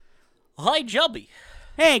Hi, Jubby.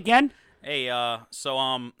 Hey again. Hey, how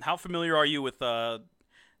familiar are you with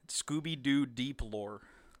Scooby-Doo deep lore?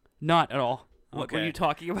 Not at all. What Okay. were you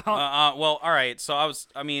talking about? Well, all right. So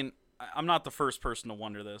I'm not the first person to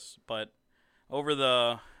wonder this, but over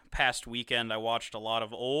the past weekend, I watched a lot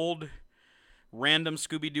of old, random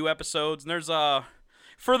Scooby-Doo episodes, and there's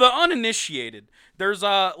for the uninitiated, there's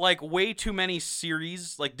like way too many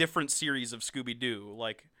series, like different series of Scooby-Doo.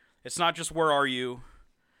 Like, it's not just Where Are You?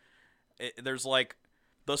 There's like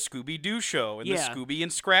the Scooby-Doo show, and the Scooby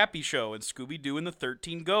and Scrappy show, and Scooby-Doo and the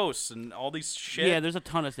 13 Ghosts, and all these shit. Yeah, there's a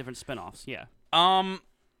ton of different spin-offs, yeah.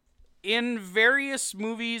 In various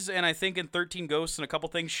movies, and I think in 13 Ghosts and a couple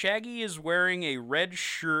things, Shaggy is wearing a red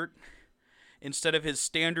shirt instead of his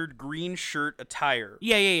standard green shirt attire.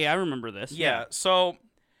 Yeah, I remember this. Yeah, so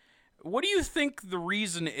what do you think the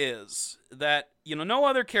reason is that, no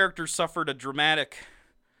other character suffered a dramatic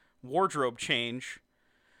wardrobe change,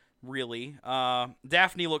 really?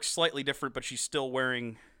 Daphne looks slightly different, but she's still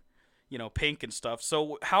wearing, pink and stuff.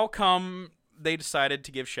 So how come they decided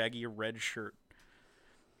to give Shaggy a red shirt?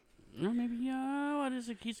 Or maybe, what is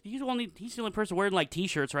it? He's the only person wearing, like,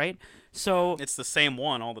 T-shirts, right? So It's the same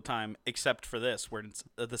one all the time, except for this, where it's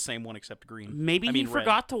the same one except green. maybe he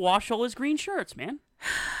forgot to wash all his green shirts, man.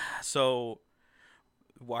 So,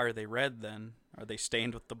 why are they red, then? Are they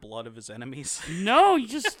stained with the blood of his enemies? No,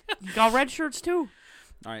 he got red shirts, too.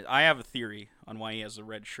 All right, I have a theory on why he has a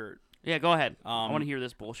red shirt. Yeah, go ahead. I want to hear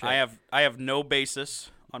this bullshit. I have no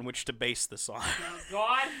basis on which to base this on. Oh,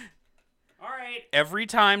 God. All right. Every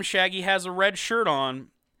time Shaggy has a red shirt on,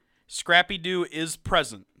 Scrappy-Doo is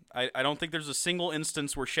present. I don't think there's a single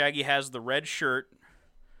instance where Shaggy has the red shirt.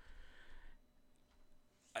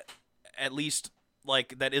 At least,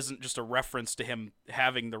 like, that isn't just a reference to him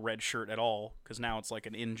having the red shirt at all, because now it's like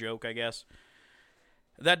an in-joke, I guess.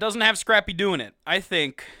 That doesn't have Scrappy-Doo in it. I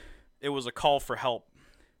think it was a call for help.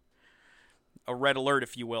 A red alert,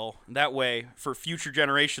 if you will. That way, for future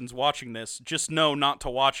generations watching this, just know not to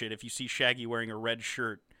watch it if you see Shaggy wearing a red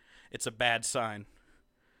shirt. It's a bad sign.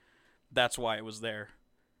 That's why it was there.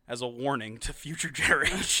 As a warning to future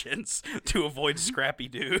generations to avoid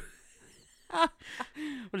Scrappy-Doo. What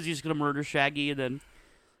is he just going to murder Shaggy and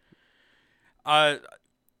then...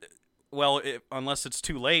 Unless it's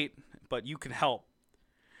too late, but you can help.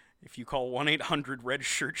 If you call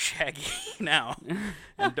 1-800-RED-SHIRT-SHAGGY now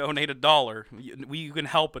and donate $1, you can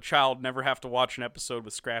help a child never have to watch an episode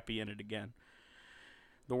with Scrappy in it again.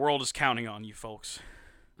 The world is counting on you, folks.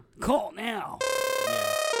 Call now.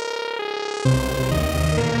 Yeah.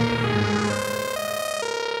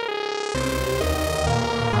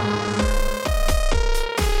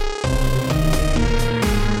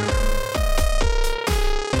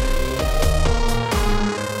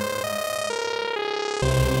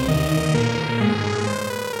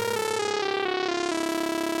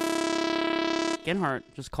 Genhart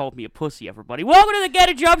just called me a pussy, everybody. Welcome to the Get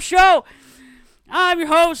a Jump Show. I'm your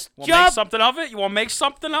host, Jump. Make something of it? You want to make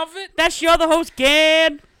something of it? That's your other host,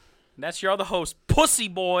 Gan. That's your other host, Pussy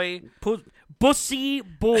Boy. Pussy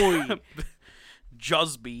Boy.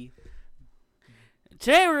 Jusby.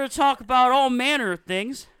 Today we're going to talk about all manner of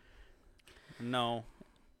things. No.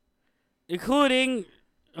 Including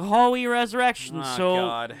Holy Resurrection. Oh, so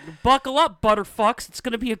God. Buckle up, butterfucks. It's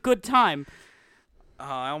going to be a good time.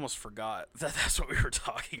 I almost forgot that that's what we were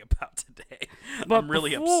talking about today. But I'm really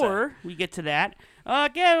before upset. we get to that,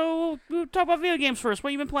 we'll talk about video games first. What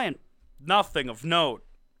have you been playing? Nothing of note.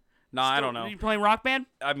 No, I don't know. Are you playing Rock Band?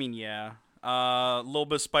 I mean, yeah. A little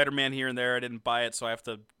bit of Spider-Man here and there. I didn't buy it, so I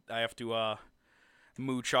have to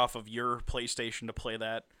mooch off of your PlayStation to play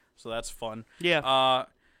that. So that's fun. Yeah.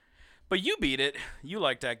 But you beat it. You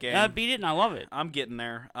like that game. I beat it and I love it. I'm getting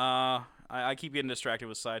there. I keep getting distracted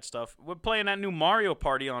with side stuff. We're playing that new Mario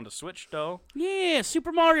Party on the Switch, though. Yeah,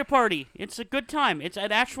 Super Mario Party. It's a good time. It's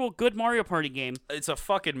an actual good Mario Party game. It's a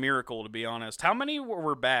fucking miracle, to be honest. How many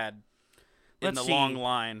were bad in the long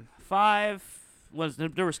line? 5.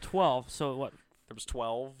 There was 12, so what? There was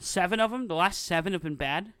 12? 7 of them? The last 7 have been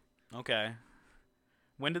bad? Okay.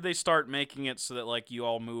 When did they start making it so that, like, you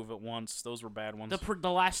all move at once? Those were bad ones. The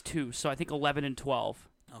last 2, so I think 11 and 12.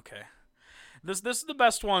 Okay. This is the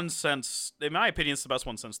best one since, in my opinion, it's the best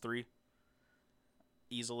one since 3.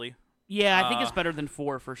 Easily. Yeah, I think it's better than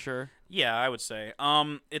 4 for sure. Yeah, I would say.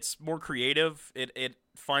 It's more creative. It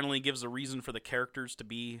finally gives a reason for the characters to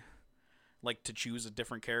be, like, to choose a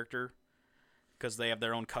different character. Because they have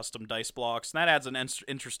their own custom dice blocks. And that adds an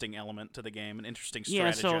interesting element to the game, an interesting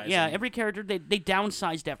strategizing. Every character, they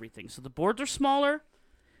downsized everything. So the boards are smaller,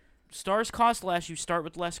 stars cost less, you start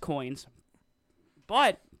with less coins.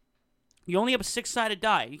 But you only have a 6-sided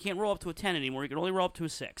die. You can't roll up to a 10 anymore. You can only roll up to a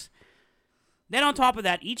 6. Then on top of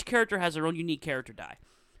that, each character has their own unique character die.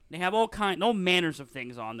 They have all manners of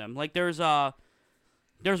things on them. Like there's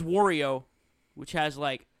Wario, which has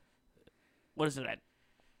like, what is it at?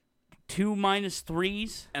 2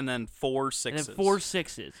 -3s, And then 4 sixes. and then 4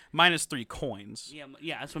 6s. -3 coins.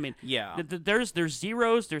 Yeah, that's what I mean. Yeah. There's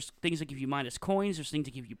zeros. There's things that give you minus coins. There's things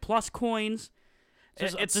that give you plus coins. So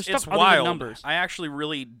there's stuff It's other than wild. numbers. I actually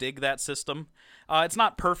really dig that system. It's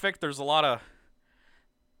not perfect. There's a lot of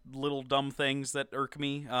little dumb things that irk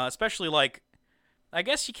me, especially like, I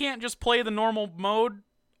guess you can't just play the normal mode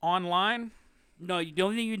online. No, the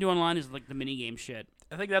only thing you can do online is like the minigame shit.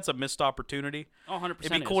 I think that's a missed opportunity. Oh, 100%.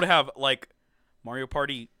 It'd be cool to have like Mario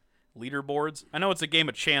Party leaderboards. I know it's a game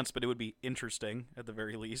of chance, but it would be interesting at the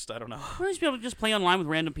very least. I don't know. We'll just be able to just play online with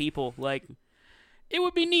random people. Like, It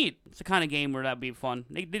would be neat. it's the kind of game where that'd be fun.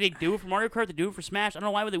 They do it for Mario Kart. They do it for Smash. I don't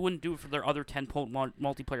know why they wouldn't do it for their other 10-pole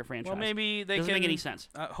multiplayer franchise. Well, maybe they Doesn't can. make any sense.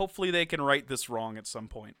 Hopefully, they can right this wrong at some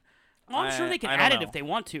point. Well, I'm sure they can I don't add it know. if they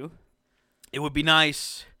want to. It would be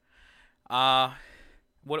nice.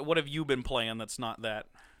 What have you been playing that's not that?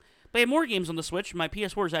 Playing more games on the Switch. My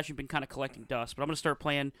PS4 has actually been kind of collecting dust, but I'm going to start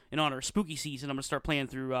playing in honor of Spooky Season. I'm going to start playing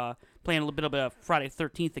through playing a little bit of Friday the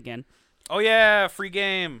 13th again. Oh yeah, free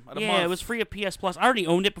game. Of the month. It was free at PS Plus. I already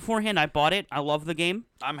owned it beforehand. I bought it. I love the game.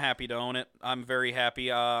 I'm happy to own it. I'm very happy.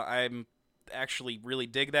 I'm actually really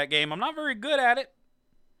dig that game. I'm not very good at it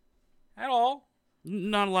at all.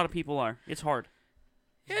 Not a lot of people are. It's hard.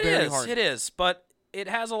 It is, but it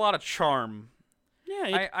has a lot of charm.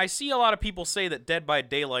 Yeah, I see a lot of people say that Dead by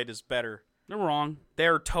Daylight is better. they're wrong.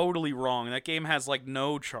 They're totally wrong. That game has like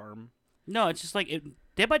no charm. No, it's just like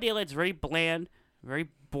Dead by Daylight's very bland, very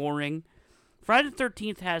boring. Friday the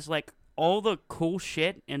 13th has like all the cool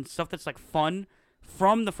shit and stuff that's like fun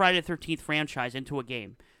from the Friday the 13th franchise into a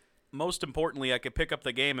game. Most importantly, I could pick up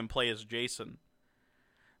the game and play as Jason.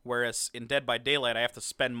 Whereas in Dead by Daylight, I have to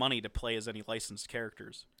spend money to play as any licensed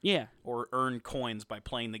characters. Yeah. Or earn coins by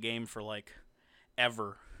playing the game for like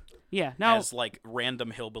ever. Yeah. Now, as like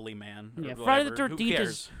random hillbilly man. Or yeah, whatever. Friday the Who 13th cares?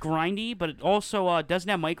 is grindy, but it also doesn't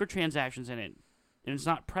have microtransactions in it. And it's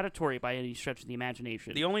not predatory by any stretch of the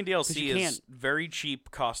imagination. The only DLC you is can't- very cheap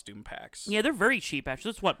costume packs. Yeah, they're very cheap,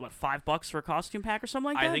 actually. That's what, $5 for a costume pack or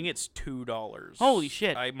something like that? I think it's $2. Holy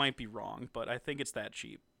shit. I might be wrong, but I think it's that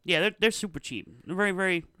cheap. Yeah, they're super cheap. They're very,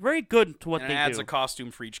 very, very good to what And they it adds do. a costume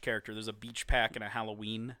for each character. There's a beach pack and a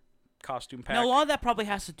Halloween costume pack. Now, a lot of that probably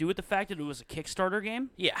has to do with the fact that it was a Kickstarter game.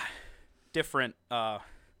 Yeah. Different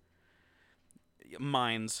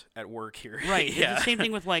minds at work here. Right. Yeah. It's the same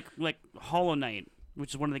thing with like Hollow Knight, which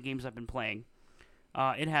is one of the games I've been playing.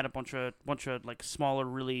 It had a bunch of like smaller,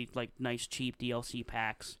 really like nice, cheap DLC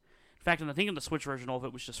packs. In fact, I think in the Switch version, all of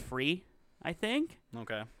it was just free. I think,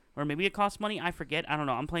 Okay. or maybe it cost money. I forget. I don't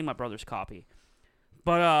know. I'm playing my brother's copy,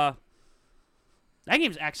 but that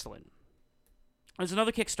game's excellent. It's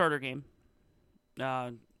another Kickstarter game.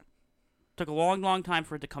 Took a long, long time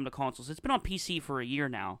for it to come to consoles. It's been on PC for a year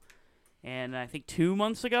now, and I think 2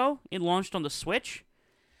 months ago it launched on the Switch,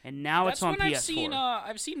 and now That's it's on when PS4.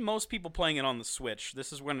 I've seen most people playing it on the Switch.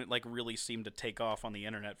 This is when it like really seemed to take off on the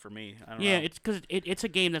internet for me. I don't Yeah, know. it's because it's a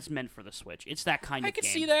game that's meant for the Switch. It's that kind I of could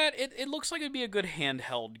game. see that. It looks like it'd be a good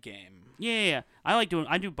handheld game. Yeah. I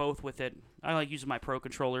do both with it. I like using my Pro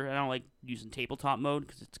controller. I don't like using tabletop mode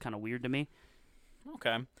because it's kind of weird to me.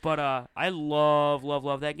 Okay. But I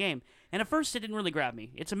love that game. And at first, it didn't really grab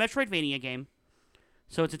me. It's a Metroidvania game,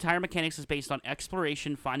 so its entire mechanics is based on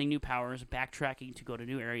exploration, finding new powers, backtracking to go to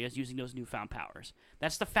new areas, using those newfound powers.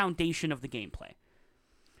 That's the foundation of the gameplay,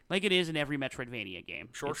 like it is in every Metroidvania game.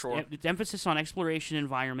 Sure. It's emphasis on exploration,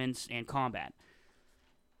 environments, and combat.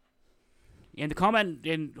 And the combat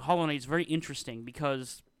in Hollow Knight is very interesting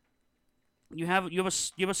because you have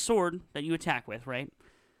a sword that you attack with, right?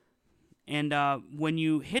 And when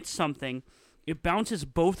you hit something, it bounces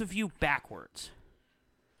both of you backwards.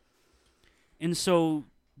 And so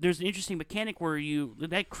there's an interesting mechanic where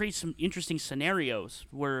that creates some interesting scenarios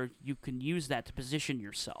where you can use that to position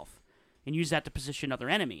yourself and use that to position other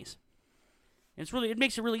enemies. And it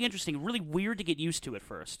makes it really interesting, really weird to get used to at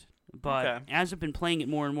first. But Okay. as I've been playing it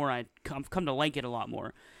more and more, I've come to like it a lot more.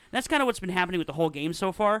 And that's kind of what's been happening with the whole game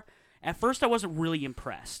so far. At first, I wasn't really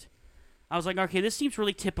impressed. I was like, okay, this seems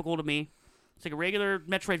really typical to me. It's like a regular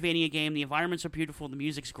Metroidvania game. The environments are beautiful. The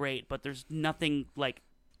music's great, but there's nothing like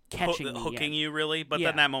catching me Hooking yet. you really, but Yeah.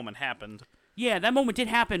 then that moment happened. Yeah, that moment did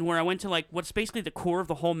happen where I went to like what's basically the core of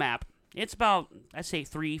the whole map. It's about, I'd say,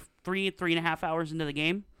 three and a half hours into the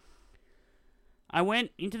game. I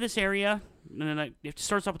went into this area, and then it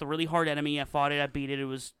starts off with a really hard enemy. I fought it, I beat it. It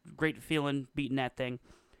was great feeling beating that thing.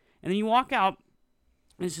 And then you walk out,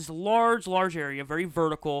 and it's this large area, very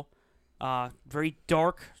vertical, very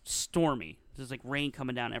dark, stormy. There's like rain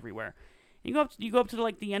coming down everywhere. You go up to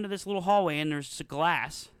like the end of this little hallway, and there's a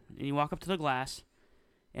glass, and you walk up to the glass,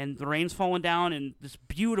 and the rain's falling down, and this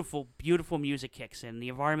beautiful, beautiful music kicks in. The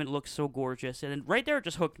environment looks so gorgeous, and then right there, it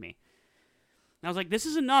just hooked me. And I was like, this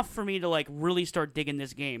is enough for me to like really start digging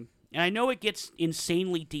this game. And I know it gets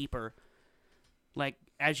insanely deeper, like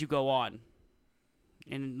as you go on.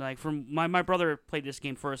 And like from my brother played this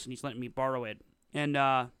game first, and he's letting me borrow it, and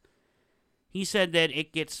he said that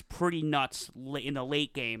it gets pretty nuts in the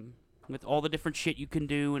late game with all the different shit you can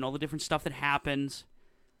do and all the different stuff that happens.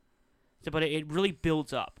 So, but it really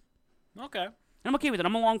builds up. Okay. And I'm okay with it.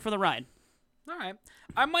 I'm along for the ride. All right.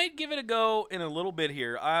 I might give it a go in a little bit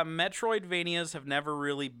here. Metroidvanias have never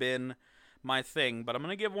really been my thing, but I'm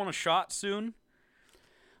going to give one a shot soon.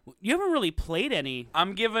 You haven't really played any.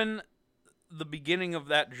 I'm giving the beginning of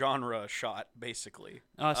that genre a shot, basically.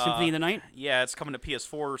 Symphony of the Night? Yeah, it's coming to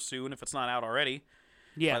PS4 soon if it's not out already.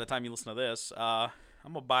 Yeah. By the time you listen to this.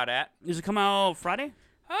 I'm going to buy that. Does it come out Friday?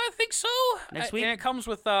 I think so. Next week? And it comes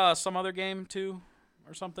with some other game, too,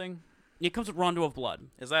 or something. It comes with Rondo of Blood.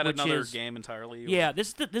 Is that another game entirely? Yeah,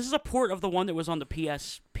 this is a port of the one that was on the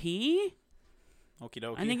PSP. Okie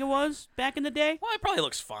dokie. I think it was back in the day. Well, it probably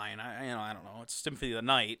looks fine. I don't know. It's Symphony of the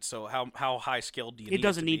Night, so how high scale do you need it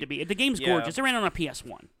doesn't need to be. The game's gorgeous. It ran on a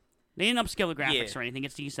PS1. They didn't upscale the graphics or anything.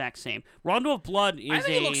 It's the exact same. Rondo of Blood is I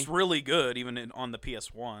think it looks really good, even on the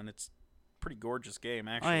PS1. It's a pretty gorgeous game,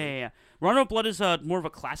 actually. Oh, yeah. Rondo of Blood is more of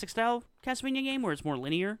a classic-style Castlevania game where it's more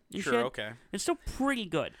linear and Sure, shit. okay. It's still pretty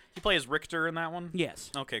good. You play as Richter in that one?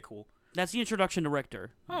 Yes. Okay, cool. That's the introduction to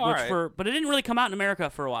Richter. Oh, all right. But it didn't really come out in America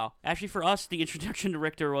for a while. Actually, for us, the introduction to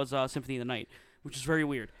Richter was Symphony of the Night, which is very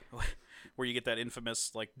weird. Where you get that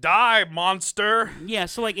infamous, like, die, monster! Yeah,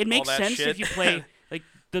 so, like, it makes sense shit. if you play... like,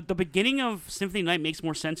 the beginning of Symphony of the Night makes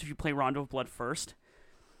more sense if you play Rondo of Blood first.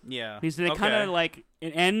 Yeah. Because then it kind of, like,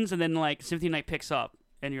 it ends, and then, like, Symphony of the Night picks up.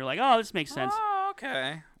 And you're like, oh, this makes sense. Oh,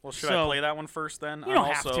 okay. Well, should I play that one first, then? You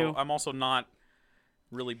don't have to. I'm also not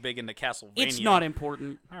really big into Castlevania. It's not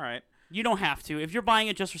important. All right. You don't have to. If you're buying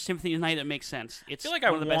it just for Symphony of the Night, it makes sense. It's one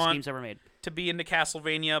of the best games ever made. To be into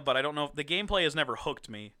Castlevania, but I don't know if the gameplay has never hooked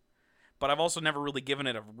me. But I've also never really given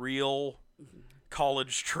it a real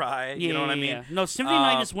college try. You know what I mean? Yeah. No, Symphony of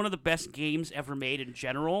the Night is one of the best games ever made in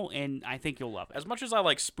general, and I think you'll love it. As much as I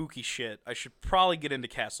like spooky shit, I should probably get into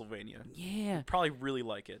Castlevania. Yeah. Probably really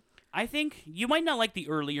like it. I think you might not like the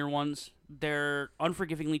earlier ones. They're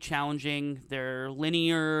unforgivingly challenging. They're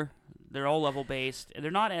linear. They're all level-based.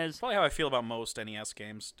 They're not as... Probably how I feel about most NES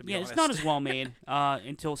games, to be honest. Yeah, it's not as well-made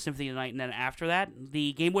until Symphony of the Night, and then after that,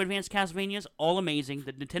 the Game Boy Advance Castlevanias, all amazing.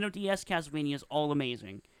 The Nintendo DS Castlevanias, all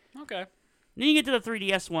amazing. Okay. Then you get to the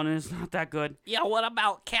 3DS one, and it's not that good. Yeah, what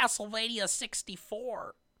about Castlevania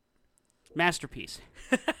 64? Masterpiece.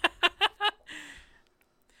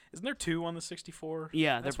 Isn't there two on the 64?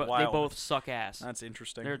 Yeah, they both suck ass. That's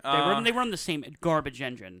interesting. They run the same garbage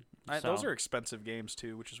engine. Those are expensive games,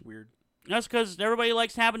 too, which is weird. That's because everybody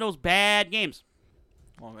likes having those bad games.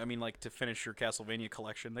 Well, I mean, like, to finish your Castlevania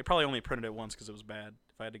collection. They probably only printed it once because it was bad,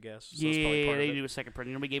 if I had to guess. So yeah, that's probably part they of it. do a second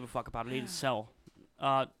printing. Nobody gave a fuck about it. They didn't sell.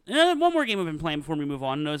 And then one more game we've been playing before we move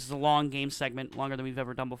on. I know this is a long game segment, longer than we've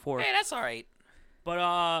ever done before. Hey, that's all right.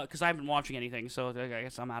 But, because I haven't been watching anything, so I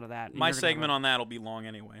guess I'm out of that. My segment on that will be long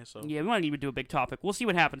anyway, so... Yeah, we might even do a big topic. We'll see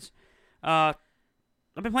what happens. I've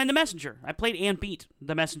been playing The Messenger. I played and beat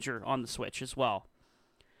The Messenger on the Switch as well.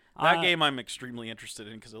 That game I'm extremely interested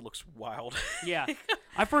in because it looks wild. Yeah.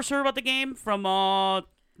 I first heard about the game from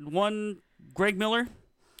one Greg Miller.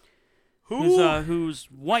 Whose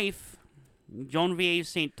wife, Genevieve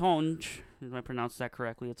Saint-Onge, if I pronounce that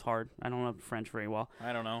correctly, it's hard. I don't know French very well.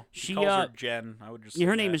 I don't know. She calls her Jen. I would just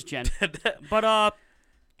her name is Jen. But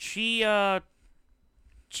she's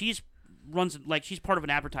part of an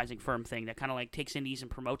advertising firm thing that kind of like takes indies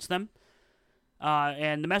and promotes them.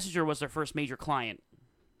 And The Messenger was their first major client.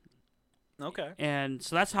 Okay. And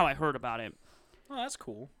so that's how I heard about it. Oh, that's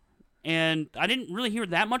cool. And I didn't really hear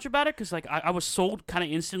that much about it because like I was sold kind of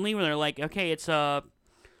instantly where they're like, okay, it's a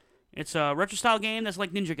retro style game that's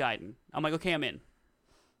like Ninja Gaiden. I'm like, okay, I'm in.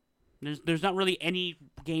 There's not really any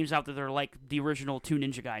games out there that are like the original 3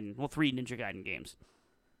 Ninja Gaiden games.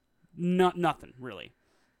 Nothing really.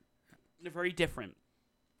 They're very different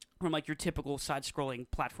from like your typical side-scrolling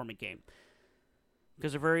platforming game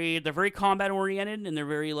because they're very combat oriented and they're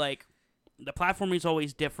very like the platforming is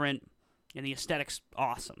always different and the aesthetics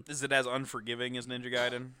awesome. Is it as unforgiving as Ninja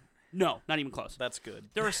Gaiden? No, not even close. That's good.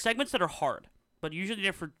 There are segments that are hard, but usually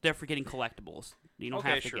they're for getting collectibles. You don't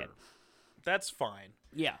have to get. that's fine.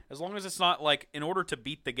 Yeah. As long as it's not like, in order to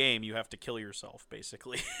beat the game, you have to kill yourself,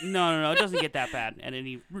 basically. No. It doesn't get that bad. And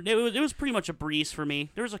it was pretty much a breeze for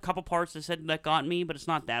me. There was a couple parts that got me, but it's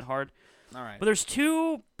not that hard. All right. But there's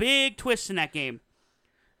 2 big twists in that game.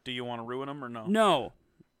 Do you want to ruin them or no? No.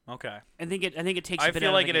 Okay. I think it takes. I a bit feel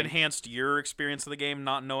out like of it the game. enhanced your experience of the game,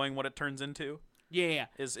 not knowing what it turns into. Yeah.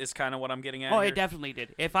 Is kind of what I'm getting at. Oh, here. it definitely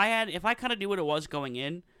did. If I kind of knew what it was going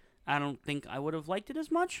in, I don't think I would have liked it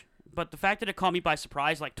as much. But the fact that it caught me by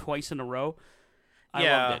surprise like twice in a row, I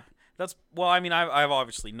loved it. That's well. I mean, I've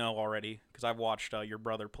obviously know already because I've watched your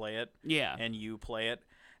brother play it. Yeah. And you play it.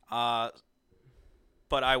 But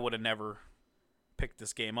I would have never picked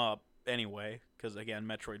this game up anyway because again,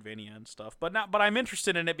 Metroidvania and stuff. But I'm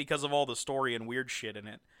interested in it because of all the story and weird shit in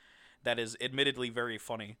it. That is admittedly very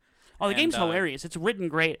funny. Oh, the game's hilarious. It's written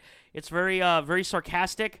great. It's very very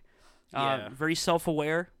sarcastic. Very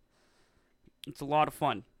self-aware. It's a lot of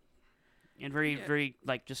fun. And very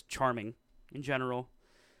like just charming in general.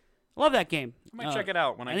 I love that game. I might check it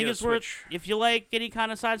out when I think get it's a Switch. If you like any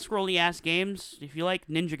kind of side-scrolly ass games, if you like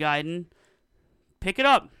Ninja Gaiden, pick it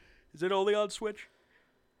up. Is it only on Switch?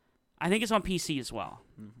 I think it's on PC as well.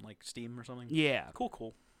 Like Steam or something? Yeah.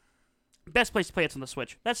 Cool. Best place to play it's on the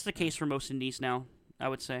Switch. That's the case for most indies now, I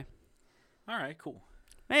would say. All right, cool.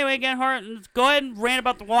 Anyway, again, Hart, let's go ahead and rant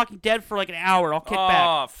about The Walking Dead for like an hour. I'll kick back.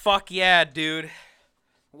 Oh, fuck yeah, dude.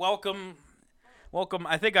 Welcome.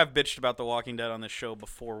 I think I've bitched about The Walking Dead on this show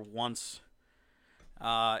before once.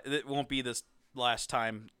 It won't be this last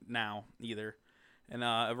time now either. And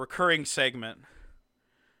a recurring segment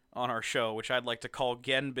on our show, which I'd like to call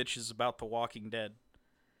Gen Bitches About The Walking Dead.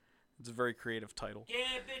 It's a very creative title.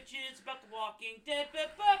 Yeah, bitches about The Walking Dead.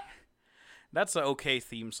 That's an okay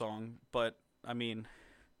theme song, but, I mean,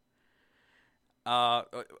 I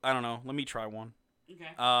don't know. Let me try one.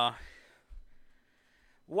 Okay.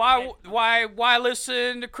 Why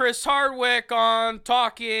listen to Chris Hardwick on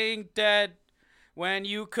Talking Dead when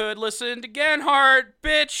you could listen to Genhart,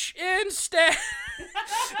 bitch, instead?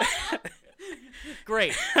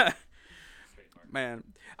 Great. Man,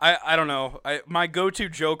 I don't know. My go-to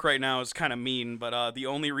joke right now is kind of mean, but the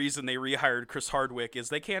only reason they rehired Chris Hardwick is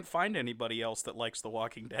they can't find anybody else that likes The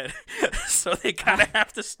Walking Dead, so they kind of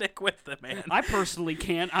have to stick with the man. I personally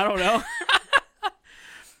can't. I don't know.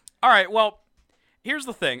 All right, well, here's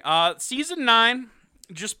the thing. Season 9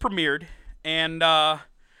 just premiered, and let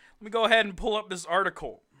me go ahead and pull up this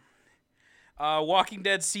article. Walking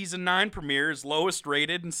Dead Season 9 premiere is lowest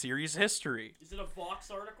rated in series history. Is it a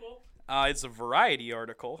Vox article? It's a Variety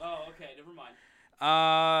article. Oh, okay. Never mind. Who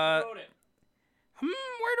Who wrote it?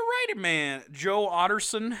 Where to write it, man? Joe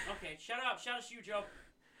Otterson. Okay, shout out to you, Joe.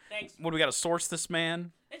 Thanks. What do we got to source this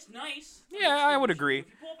man? It's nice. Yeah, I would agree. If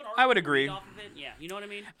you pull up an I would article agree. off of it, yeah, you know what I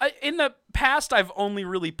mean? In the past, I've only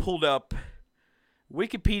really pulled up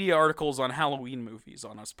Wikipedia articles on Halloween movies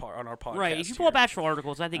on our podcast. Right. If you pull up actual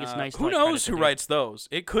articles, I think it's nice. Who knows who writes those?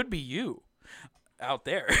 It could be you out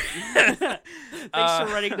there. Thanks for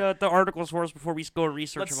writing the articles for us before we go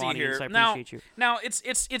research Let's of see audience. here. I appreciate you. Now,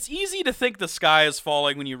 it's easy to think the sky is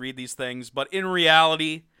falling when you read these things, but in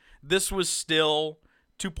reality, this was still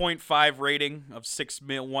 2.5 rating of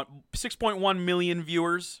 6.1 million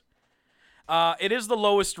viewers. It is the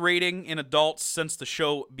lowest rating in adults since the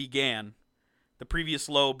show began. The previous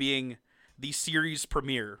low being the series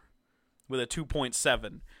premiere with a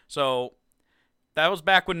 2.7. So that was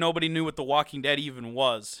back when nobody knew what The Walking Dead even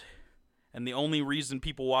was. And the only reason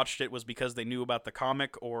people watched it was because they knew about the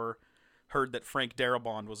comic or heard that Frank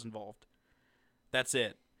Darabont was involved. That's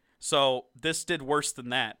it. So this did worse than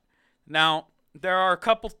that. Now, there are a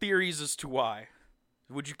couple theories as to why.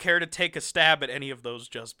 Would you care to take a stab at any of those,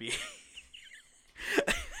 Just Be?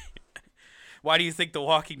 Why do you think The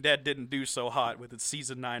Walking Dead didn't do so hot with its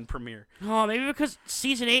Season 9 premiere? Oh, maybe because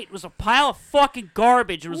Season 8 was a pile of fucking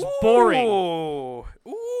garbage. It was boring. Ooh,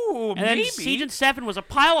 And maybe. then Season 7 was a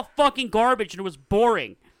pile of fucking garbage and it was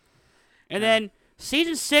boring. And then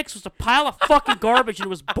Season 6 was a pile of fucking garbage and it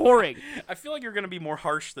was boring. I feel like you're going to be more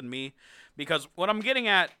harsh than me because what I'm getting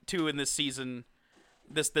at, too, in this season,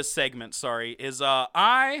 this segment, is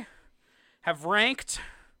I have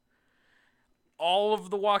all of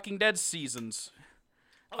the Walking Dead seasons.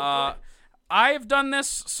 I've done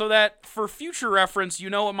this so that for future reference, you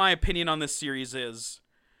know what my opinion on this series is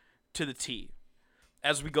to the T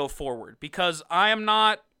as we go forward. Because I'm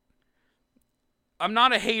not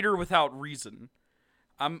a hater without reason.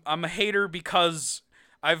 I'm a hater because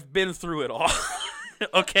I've been through it all.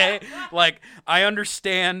 Okay? Like, I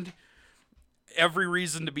understand every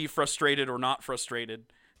reason to be frustrated or not frustrated.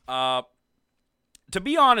 To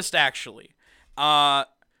be honest, actually,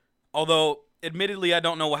 although admittedly, I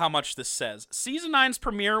don't know how much this says. Season 9's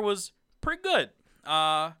premiere was pretty good.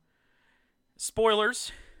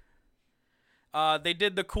 Spoilers. They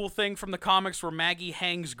did the cool thing from the comics where Maggie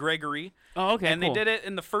hangs Gregory. Oh, okay, And cool. they did it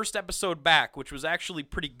in the first episode back, which was actually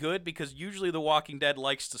pretty good because usually The Walking Dead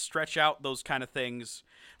likes to stretch out those kind of things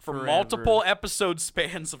for Forever. multiple episode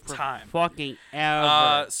spans of time. Fucking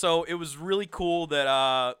ever. So it was really cool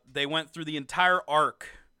that they went through the entire arc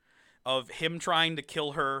of him trying to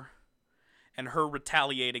kill her and her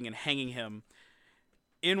retaliating and hanging him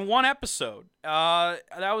in one episode. That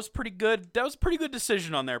was pretty good. That was a pretty good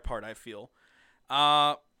decision on their part, I feel.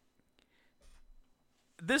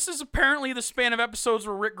 This is apparently the span of episodes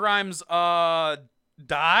where Rick Grimes dies?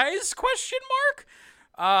 Question mark.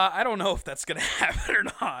 I don't know if that's gonna happen or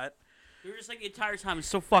not. You're just like the entire time. It's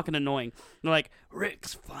so fucking annoying. They're like,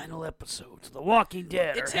 Rick's final episodes of The Walking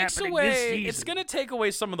Dead It are takes happening away. this season. It's gonna take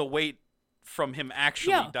away some of the weight from him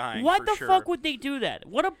actually dying. Why for the sure. fuck would they do that?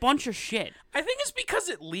 What a bunch of shit. I think it's because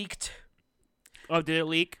it leaked. Oh, did it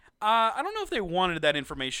leak? I don't know if they wanted that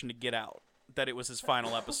information to get out, that it was his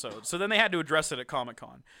final episode. So then they had to address it at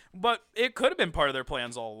Comic-Con. But it could have been part of their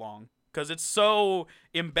plans all along, because it's so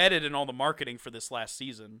embedded in all the marketing for this last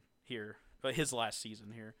season here, his last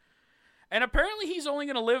season here. And apparently he's only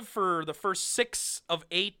going to live for the first 6 of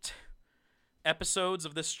 8 episodes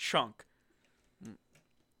of this chunk.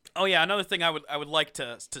 Oh yeah, another thing I would like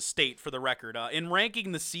to state for the record, in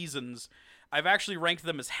ranking the seasons, I've actually ranked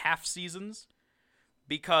them as half seasons,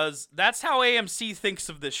 because that's how AMC thinks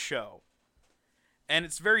of this show. And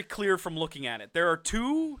it's very clear from looking at it. There are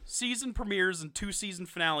 2 season premieres and 2 season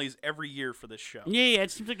finales every year for this show. Yeah,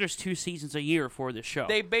 it seems like there's 2 seasons a year for this show.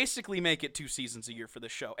 They basically make it 2 seasons a year for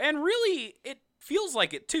this show. And really, it feels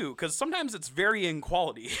like it too, because sometimes it's varying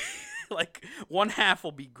quality. Like, one half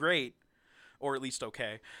will be great, or at least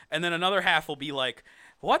okay. And then another half will be like,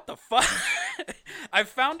 what the fuck? I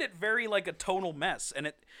found it very like a tonal mess. And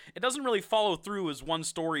it doesn't really follow through as one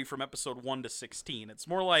story from episode 1 to 16. It's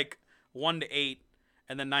more like 1 to 8.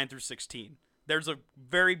 And then 9 through 16. There's a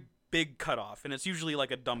very big cutoff, and it's usually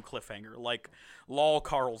like a dumb cliffhanger, like lol,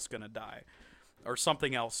 Carl's gonna die, or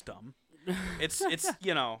something else dumb. It's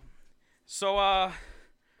you know. So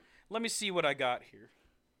let me see what I got here.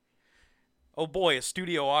 Oh boy, a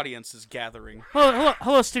studio audience is gathering.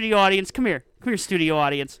 Hello, studio audience. Come here, studio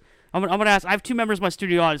audience. I'm gonna ask. I have 2 members of my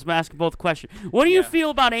studio audience. I'm gonna ask both a question. What do you feel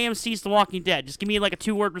about AMC's The Walking Dead? Just give me like a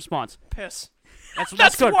 2-word response. Piss.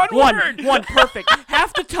 That's good. One word. One, perfect.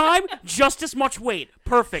 Half the time, just as much weight.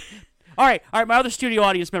 Perfect. All right. My other studio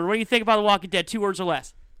audience member, what do you think about The Walking Dead? 2 words or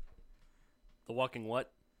less. The Walking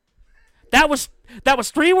what? That was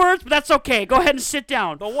 3 words, but that's okay. Go ahead and sit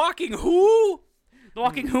down. The Walking who? The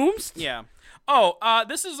Walking whomst? Yeah. Oh,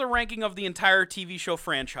 this is a ranking of the entire TV show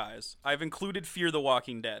franchise. I've included Fear the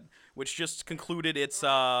Walking Dead, which just concluded its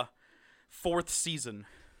 4th season.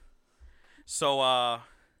 So,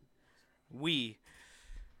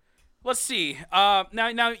 let's see.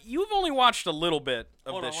 Now you've only watched a little bit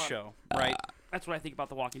of this show, right? That's what I think about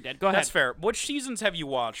The Walking Dead. Go ahead. That's fair. Which seasons have you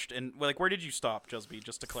watched, and like where did you stop, Jusby?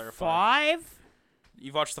 Just to clarify. 5?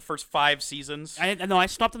 You've watched the first 5 seasons. No, I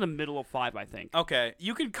stopped in the middle of 5, I think. Okay,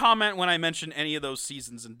 you can comment when I mention any of those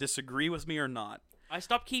seasons and disagree with me or not. I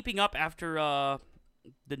stopped keeping up after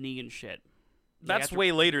the Negan shit. That's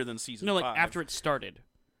way later than season 5. No, like after it started.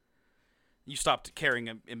 You stopped caring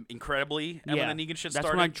incredibly when the Negan shit started?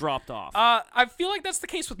 That's when I dropped off. I feel like that's the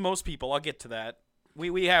case with most people. I'll get to that.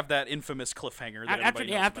 We have that infamous cliffhanger that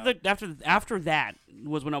everybody knows about. After that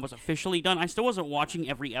was when I was officially done. I still wasn't watching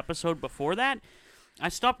every episode before that. I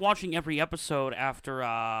stopped watching every episode after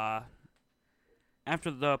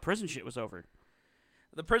the prison shit was over.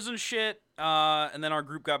 The prison shit, and then our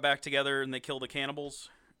group got back together and they killed the cannibals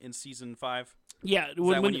in season 5. Yeah,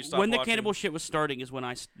 when you stopped when the watching? cannibal shit was starting is when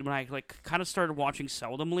I like kind of started watching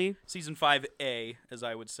seldomly. Season 5A, as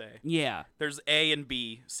I would say. Yeah. There's A and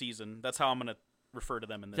B season. That's how I'm going to refer to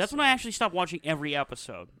them in this. That's when I actually stopped watching every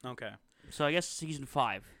episode. Okay. So I guess season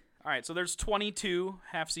 5. All right, so there's 22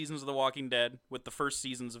 half seasons of The Walking Dead, with the first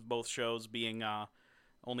seasons of both shows being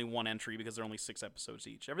only 1 entry because they're only 6 episodes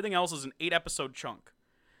each. Everything else is an 8-episode chunk,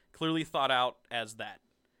 clearly thought out as that.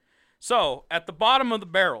 So, at the bottom of the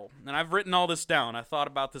barrel, and I've written all this down, I thought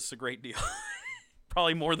about this a great deal.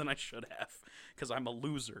 Probably more than I should have, because I'm a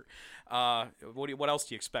loser. What else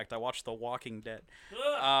do you expect? I watched The Walking Dead.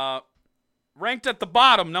 Ranked at the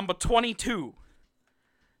bottom, number 22,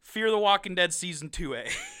 Fear the Walking Dead Season 2A.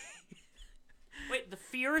 Wait, the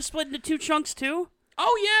Fear is split into 2 chunks too?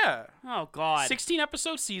 Oh, yeah. Oh, God.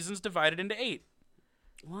 16-episode seasons divided into 8.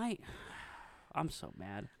 Why? I'm so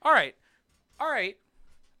mad. All right.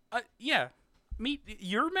 Yeah.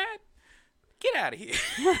 You're mad? Get out of here.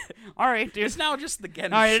 All right, dude. It's now just the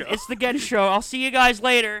Gen All right, show. it's the Gen show. I'll see you guys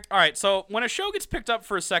later. All right, so when a show gets picked up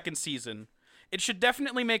for a second season, it should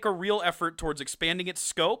definitely make a real effort towards expanding its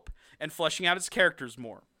scope and fleshing out its characters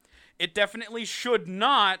more. It definitely should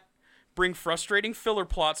not bring frustrating filler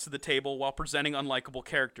plots to the table while presenting unlikable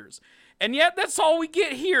characters. And yet, that's all we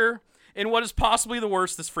get here in what is possibly the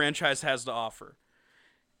worst this franchise has to offer.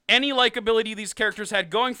 Any likability these characters had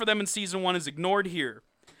going for them in Season 1 is ignored here.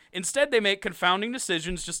 Instead, they make confounding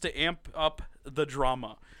decisions just to amp up the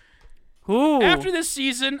drama. Ooh. After this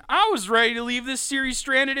season, I was ready to leave this series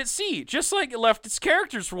stranded at sea, just like it left its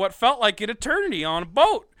characters for what felt like an eternity on a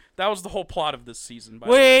boat. That was the whole plot of this season, by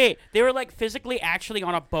the way. Wait, they were like physically actually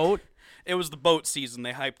on a boat? It was the boat season.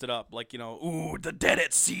 They hyped it up. Like, ooh, the dead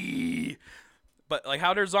at sea. But, like,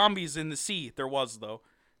 how there's zombies in the sea? There was, though.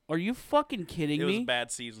 Are you fucking kidding It me? was a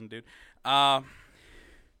bad season, dude.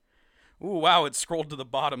 Ooh, wow, it scrolled to the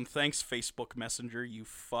bottom. Thanks, Facebook Messenger, you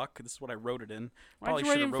fuck. This is what I wrote it in. Why'd Probably you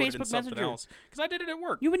write should it have in wrote it in Facebook something Messenger? else. Because I did it at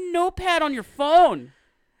work. You have a notepad on your phone.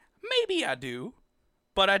 Maybe I do,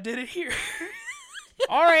 but I did it here.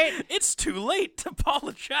 All right. It's too late to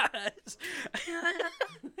apologize.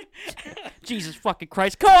 Jesus fucking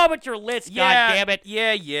Christ. Come on with your list, Yeah, God damn it.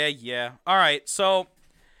 Yeah. All right, so...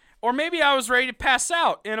 Or maybe I was ready to pass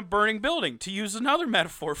out in a burning building, to use another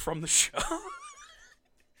metaphor from the show.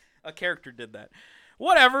 A character did that.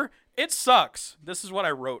 Whatever. It sucks. This is what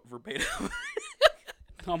I wrote verbatim.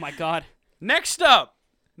 Oh my God. Next up,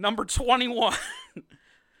 number 21.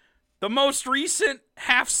 The most recent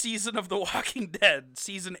half season of The Walking Dead,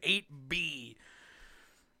 season 8B.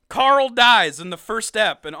 Carl dies in the first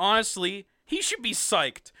ep, and honestly, he should be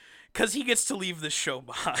psyched, because he gets to leave this show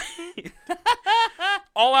behind.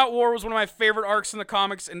 All Out War was one of my favorite arcs in the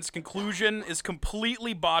comics, and its conclusion is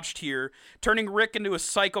completely botched here, turning Rick into a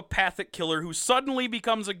psychopathic killer who suddenly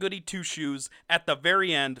becomes a goody two-shoes at the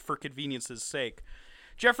very end for convenience's sake.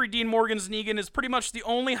 Jeffrey Dean Morgan's Negan is pretty much the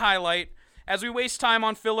only highlight, as we waste time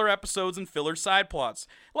on filler episodes and filler side plots,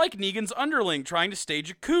 like Negan's underling trying to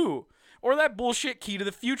stage a coup, or that bullshit Key to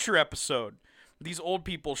the Future episode. These old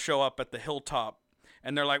people show up at the hilltop,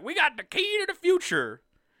 and they're like, we got the key to the future!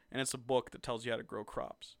 And it's a book that tells you how to grow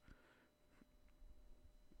crops.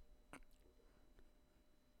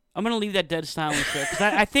 I'm gonna leave that dead silence there because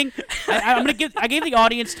I think I gave the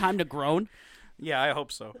audience time to groan. Yeah, I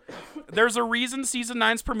hope so. There's a reason Season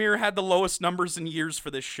 9's premiere had the lowest numbers in years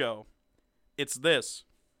for this show. It's this.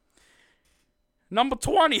 Number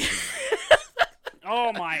 20.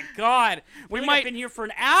 Oh my God! We I've might been here for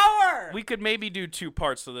an hour. We could maybe do 2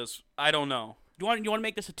 parts of this. I don't know. You want to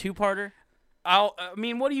make this a two-parter? I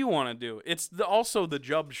mean, what do you want to do? It's also the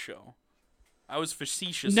Jubbs show. I was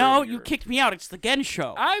facetious. No, earlier. you kicked me out. It's the Gen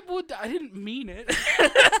show. I didn't mean it.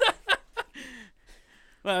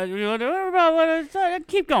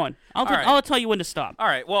 Keep going. I'll tell you when to stop. All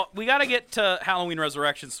right. Well, we got to get to Halloween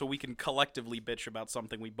Resurrection so we can collectively bitch about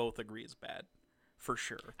something we both agree is bad. For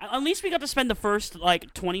sure. At least we got to spend the first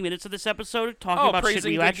 20 minutes of this episode talking about shit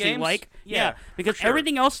praising we good actually games? like. Yeah, because for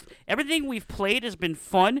sure. everything we've played has been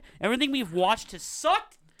fun. Everything we've watched has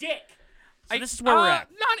sucked dick. So this is where we're at.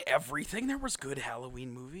 Not everything. There was good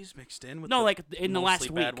Halloween movies mixed in with in the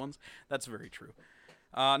last bad week. ones. That's very true.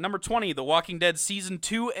 Number 20, The Walking Dead Season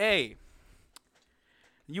 2A.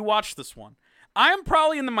 You watched this one. I am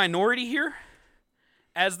probably in the minority here,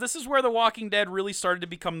 as this is where The Walking Dead really started to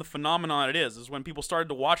become the phenomenon it is when people started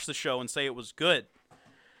to watch the show and say it was good.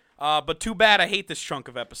 But too bad I hate this chunk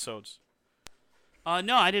of episodes.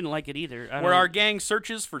 No, I didn't like it either. Where our gang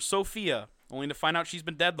searches for Sophia, only to find out she's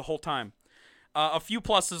been dead the whole time. A few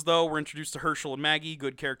pluses, though. We're introduced to Herschel and Maggie,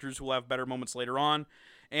 good characters who will have better moments later on.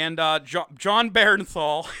 And John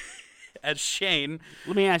Barenthal, as Shane,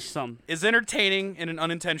 Let me ask you something. is entertaining in an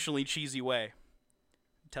unintentionally cheesy way.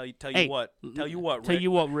 Tell you what, Rick. Tell you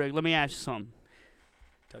what, Rick. Let me ask you something.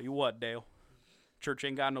 Tell you what, Dale. Church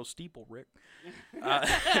ain't got no steeple, Rick.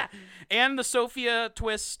 And the Sophia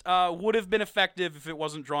twist would have been effective if it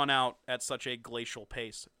wasn't drawn out at such a glacial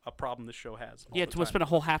pace. A problem this show has. Yeah, it's been a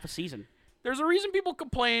whole half a season. There's a reason people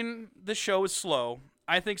complain the show is slow.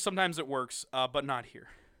 I think sometimes it works, but not here.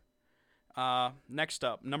 Next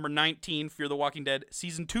up, number 19, Fear the Walking Dead,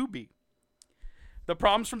 Season 2B. The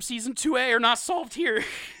problems from Season 2A are not solved here.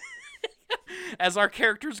 As our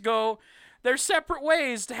characters go their separate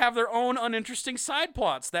ways to have their own uninteresting side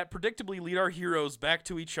plots that predictably lead our heroes back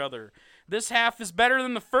to each other. This half is better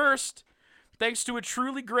than the first, thanks to a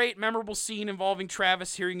truly great, memorable scene involving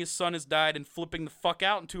Travis hearing his son has died and flipping the fuck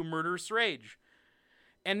out into a murderous rage.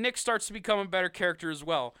 And Nick starts to become a better character as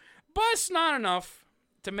well. But it's not enough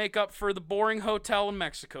to make up for the boring hotel in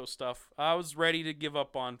Mexico stuff. I was ready to give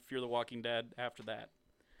up on Fear the Walking Dead after that,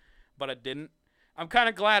 but I didn't. I'm kind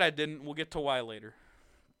of glad I didn't. We'll get to why later.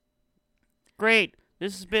 Great.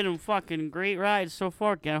 This has been a fucking great ride so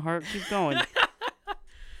far, Gerhardt. Keep going.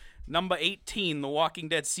 Number 18, The Walking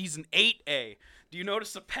Dead Season 8A. Do you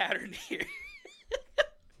notice a pattern here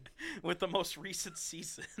with the most recent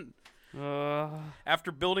season?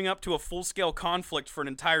 After building up to a full-scale conflict for an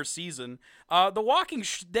entire season, The Walking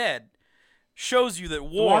Dead shows you that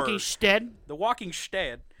war... The Walking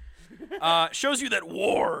Dead shows you that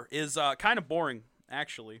war is kind of boring,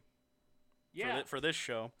 actually. Yeah. For this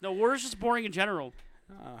show. No, war is just boring in general.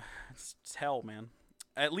 It's hell, man.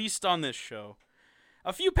 At least on this show.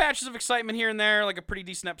 A few patches of excitement here and there, like a pretty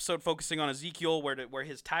decent episode focusing on Ezekiel where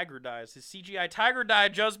his tiger dies. His CGI tiger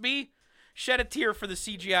died, Jusby. Shed a tear for the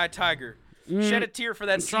CGI tiger. Shed a tear for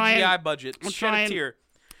that CGI budget. Shed a tear.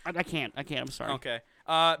 I can't. I'm sorry. Okay.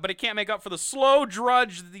 But it can't make up for the slow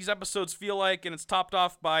drudge that these episodes feel like, and it's topped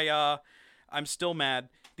off by, I'm still mad,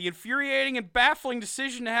 the infuriating and baffling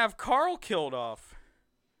decision to have Carl killed off.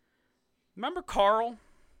 Remember Carl?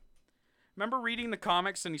 Remember reading the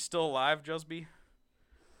comics and he's still alive, Jusby?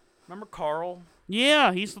 Remember Carl?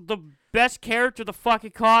 Yeah, he's the best character of the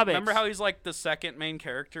fucking comics. Remember how he's like the second main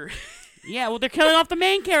character? Yeah, well, they're killing off the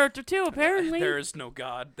main character too, apparently. There is no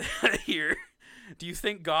God here. Do you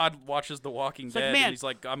think God watches The Walking Dead man, and he's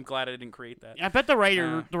like, I'm glad I didn't create that? I bet the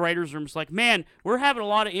writer's room's like, man, we're having a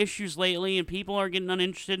lot of issues lately and people are getting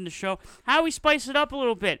uninterested in the show. How do we spice it up a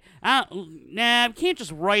little bit? Nah, we can't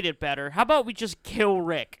just write it better. How about we just kill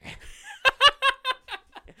Rick?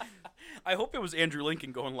 I hope it was Andrew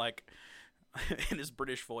Lincoln going like, in his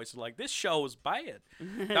British voice, like, this show is bad.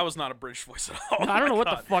 That was not a British voice at all. I don't know what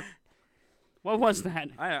the fuck. What was that?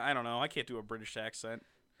 I don't know. I can't do a British accent.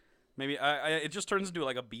 Maybe it just turns into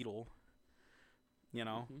like a Beatle. You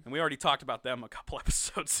know? Mm-hmm. And we already talked about them a couple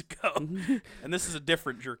episodes ago. And this is a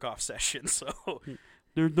different jerk-off session, so...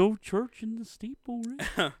 There's no church in the steeple,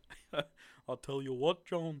 Rick. I'll tell you what,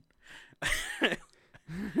 John.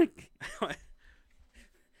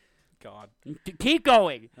 God. Keep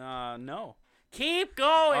going. No. Keep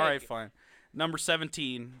going. All right, fine. Number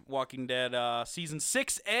 17, Walking Dead, Season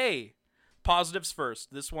 6A. Positives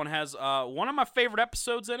first. This one has one of my favorite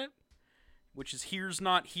episodes in it, which is Here's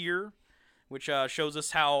Not Here, which shows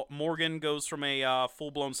us how Morgan goes from a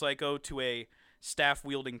full-blown psycho to a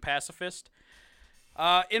staff-wielding pacifist.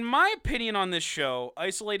 In my opinion on this show,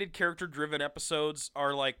 isolated character-driven episodes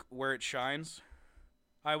are like where it shines,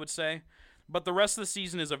 I would say. But the rest of the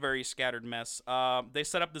season is a very scattered mess. They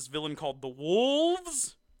set up this villain called the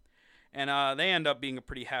Wolves, and they end up being a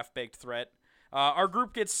pretty half-baked threat. Our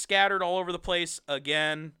group gets scattered all over the place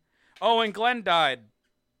again. Oh, and Glenn died.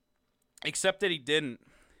 Except that he didn't,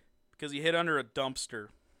 because he hid under a dumpster.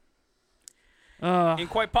 And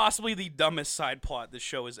quite possibly the dumbest side plot this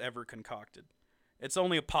show has ever concocted. It's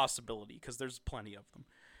only a possibility, because there's plenty of them.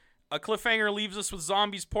 A cliffhanger leaves us with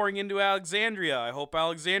zombies pouring into Alexandria. I hope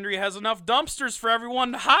Alexandria has enough dumpsters for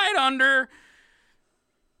everyone to hide under.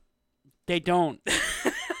 They don't.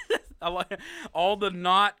 All the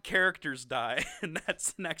not characters die, and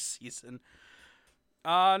that's next season.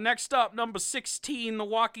 Next up, number 16, The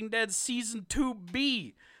Walking Dead Season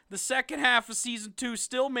 2B. The second half of Season 2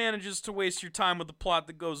 still manages to waste your time with a plot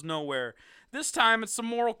that goes nowhere. This time, it's a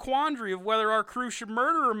moral quandary of whether our crew should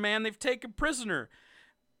murder a man they've taken prisoner.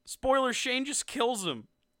 Spoiler, Shane just kills him.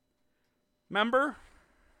 Remember?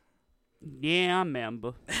 Yeah, I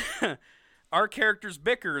remember. Our characters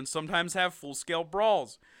bicker and sometimes have full-scale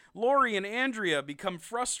brawls. Lori and Andrea become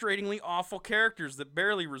frustratingly awful characters that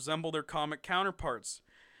barely resemble their comic counterparts.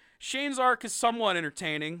 Shane's arc is somewhat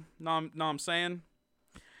entertaining, know I'm saying?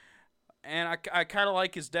 And I kind of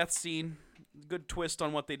like his death scene. Good twist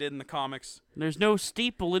on what they did in the comics. There's no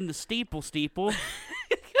steeple in the steeple.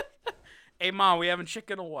 Hey, Ma, we having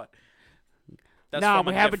chicken or what? No,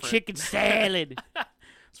 we're having chicken salad.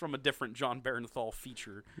 It's from a different John Barenthal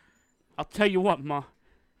feature. I'll tell you what, Ma.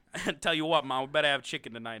 Tell you what, Ma, we better have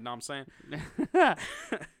chicken tonight, know what I'm saying?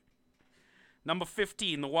 Number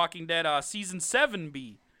 15, The Walking Dead Season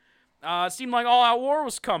 7B. It seemed like all-out war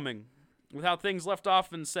was coming with how things left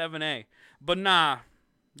off in 7A. But nah,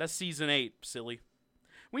 that's Season 8, silly.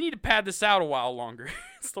 We need to pad this out a while longer.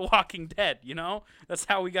 It's The Walking Dead, you know? That's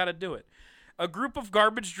how we gotta do it. A group of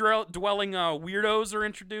garbage-dwelling weirdos are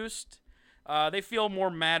introduced. They feel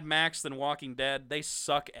more Mad Max than Walking Dead. They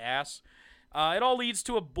suck ass. It all leads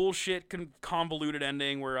to a bullshit convoluted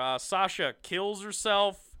ending where Sasha kills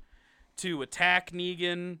herself to attack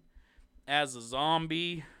Negan as a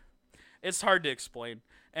zombie. It's hard to explain,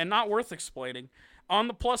 and not worth explaining. On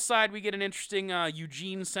the plus side, we get an interesting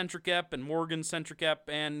Eugene-centric ep and Morgan-centric ep,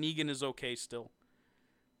 and Negan is okay still.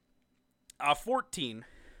 14.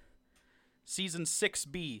 Season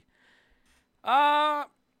 6B.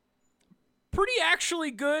 Pretty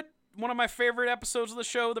actually good. One of my favorite episodes of the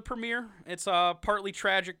show, the premiere. It's partly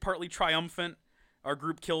tragic, partly triumphant. Our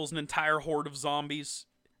group kills an entire horde of zombies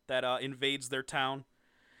that invades their town.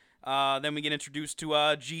 Then we get introduced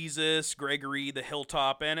to Jesus, Gregory, the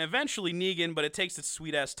Hilltop, and eventually Negan, but it takes its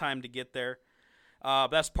sweet-ass time to get there.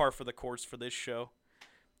 That's par for the course for this show.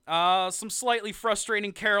 Some slightly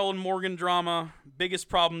frustrating Carol and Morgan drama. Biggest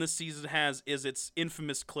problem this season has is its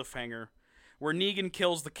infamous cliffhanger, where Negan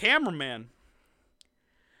kills the cameraman.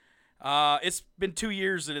 It's been 2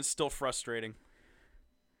 years and it's still frustrating.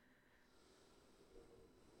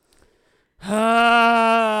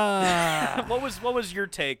 What was your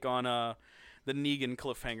take on the Negan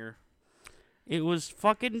cliffhanger? It was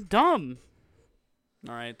fucking dumb.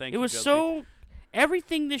 All right, thank you. It was Josie. so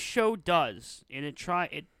everything this show does, and it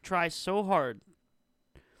tries so hard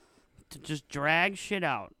to just drag shit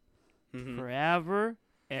out forever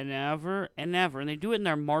and ever and ever, and they do it in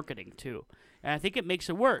their marketing too. And I think it makes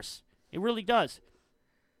it worse. It really does.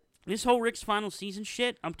 This whole Rick's final season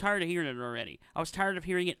shit, I'm tired of hearing it already. I was tired of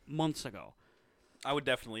hearing it months ago. I would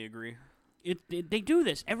definitely agree. They do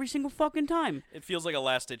this every single fucking time. It feels like a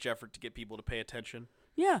last-ditch effort to get people to pay attention.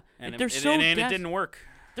 Yeah, And they're it didn't work.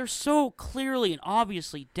 They're so clearly and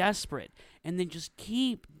obviously desperate, and they just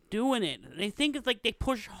keep doing it. They think it's like they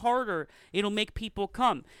push harder, it'll make people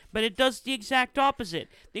come. But it does the exact opposite.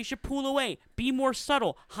 They should pull away, be more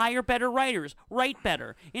subtle, hire better writers, write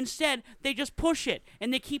better. Instead, they just push it,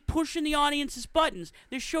 and they keep pushing the audience's buttons.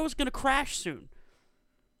 This show's going to crash soon.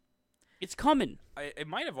 It's coming. It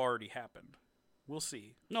might have already happened. We'll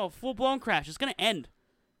see. No, full-blown crash. It's going to end.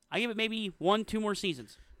 I give it maybe 1-2 more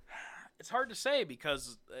seasons. It's hard to say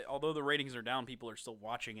because although the ratings are down, people are still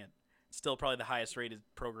watching it. It's still probably the highest rated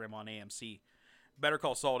program on AMC. Better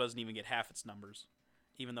Call Saul doesn't even get half its numbers,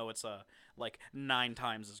 even though it's like 9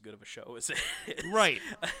 times as good of a show as it is. Right.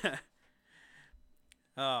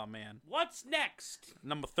 Oh, man. What's next?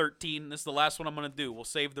 Number 13. This is the last one I'm going to do. We'll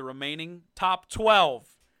save the remaining top 12.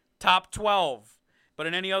 Top 12. But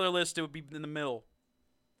in any other list, it would be in the middle.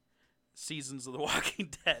 Seasons of The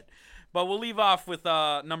Walking Dead. But we'll leave off with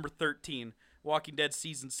number 13. Walking Dead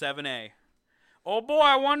Season 7A. Oh boy,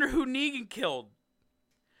 I wonder who Negan killed.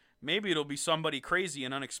 Maybe it'll be somebody crazy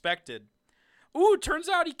and unexpected. Ooh, turns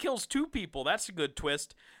out he kills 2 people. That's a good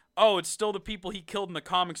twist. Oh, it's still the people he killed in the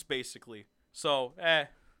comics, basically. So,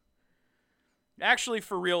 Actually,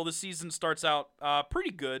 for real, the season starts out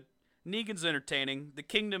pretty good. Negan's entertaining. The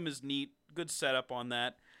Kingdom is neat. Good setup on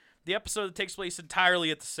that. The episode that takes place entirely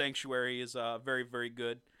at the Sanctuary is very, very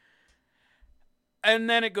good. And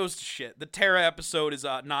then it goes to shit. The Terra episode is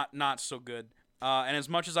not so good. And as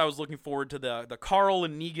much as I was looking forward to the Carl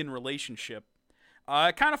and Negan relationship,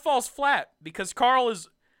 it kind of falls flat because Carl is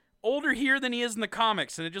older here than he is in the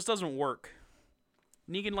comics, and it just doesn't work.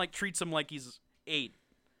 Negan treats him like he's 8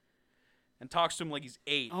 and talks to him like he's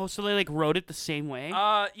 8. Oh, so they wrote it the same way?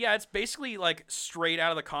 Yeah, it's basically straight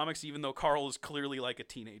out of the comics, even though Carl is clearly a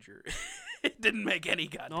teenager. It didn't make any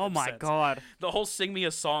goddamn sense. Oh my god. The whole sing me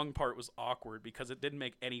a song part was awkward because it didn't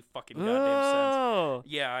make any fucking goddamn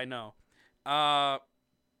sense. Yeah, I know.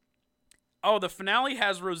 The finale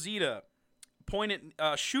has Rosita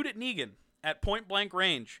shoot at Negan at point blank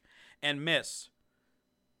range and miss.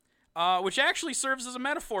 Which actually serves as a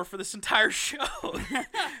metaphor for this entire show.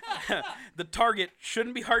 The target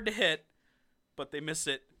shouldn't be hard to hit, but they miss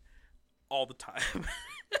it all the time.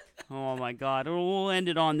 Oh my god. We'll end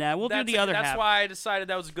it on that. We'll do the other half. That's why I decided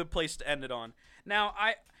that was a good place to end it on. Now,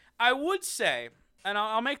 I would say, and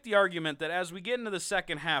I'll make the argument that as we get into the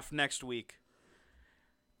second half next week,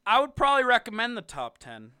 I would probably recommend the top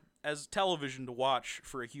 10 as television to watch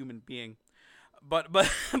for a human being. But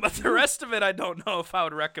the rest of it, I don't know if I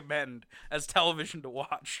would recommend as television to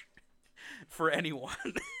watch for anyone,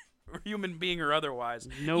 human being or otherwise.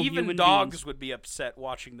 No Even human dogs beings. would be upset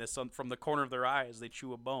watching this from the corner of their eye as they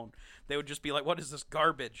chew a bone. They would just be like, "What is this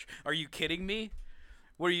garbage? Are you kidding me?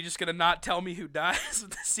 What, are you just gonna not tell me who dies at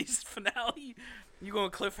the season finale? You gonna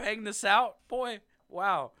cliffhang this out, boy?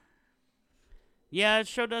 Wow." Yeah, it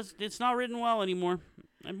show does. It's not written well anymore.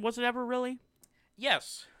 And was it ever really?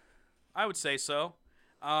 Yes, I would say so.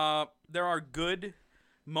 There are good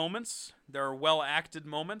moments. There are well-acted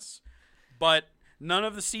moments. But none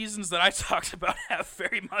of the seasons that I talked about have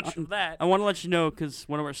very much of that. I want to let you know, because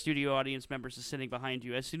one of our studio audience members is sitting behind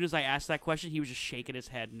you. As soon as I asked that question, he was just shaking his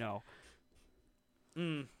head no.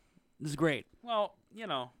 This is great. Well,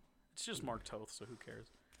 it's just Mark Toth, so who cares?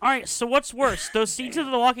 All right, so what's worse, those scenes of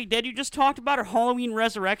The Walking Dead you just talked about, or Halloween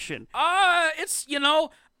Resurrection? It's,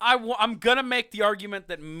 I'm gonna make the argument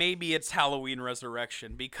that maybe it's Halloween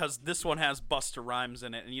Resurrection because this one has Busta Rhymes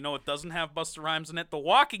in it, and you know what doesn't have Busta Rhymes in it? The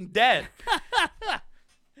Walking Dead.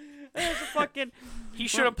 There's a fucking. He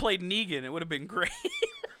should have played Negan. It would have been great.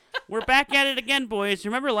 We're back at it again, boys.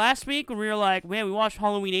 Remember last week when we were like, man, we watched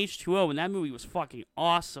Halloween H2O, and that movie was fucking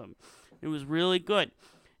awesome. It was really good.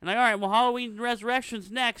 And like, all right, well, Halloween Resurrection's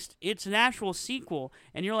next. It's an actual sequel.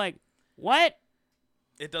 And you're like, what?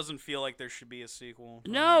 It doesn't feel like there should be a sequel.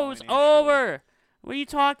 No, it's over. What are you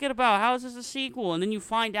talking about? How is this a sequel? And then you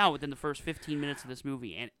find out within the first 15 minutes of this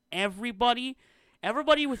movie. And everybody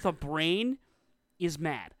with a brain is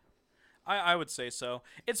mad. I would say so.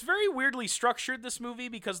 It's very weirdly structured, this movie,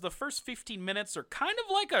 because the first 15 minutes are kind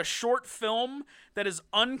of like a short film that is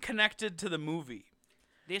unconnected to the movie.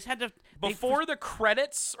 They just had to... Before the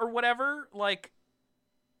credits or whatever, like,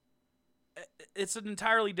 it's an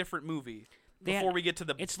entirely different movie before we get to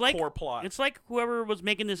the core plot. It's like whoever was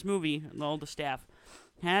making this movie, and all the staff,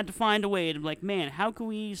 had to find a way to be like, man, how can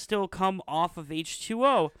we still come off of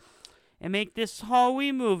H2O and make this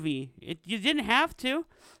Halloween movie? You didn't have to.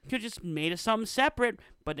 You could have just made it something separate,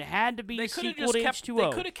 but it had to be a sequel to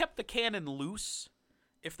H2O. They could have kept the canon loose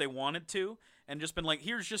if they wanted to, and just been like,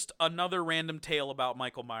 here's just another random tale about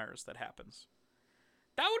Michael Myers that happens.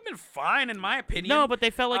 That would have been fine, in my opinion. No, but they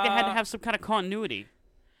felt like they had to have some kind of continuity.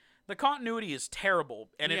 The continuity is terrible,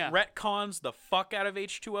 and it retcons the fuck out of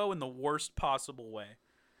H2O in the worst possible way.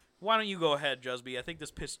 Why don't you go ahead, Jusby? I think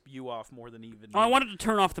this pissed you off more than even me. Oh, I wanted to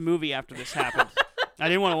turn off the movie after this happened. I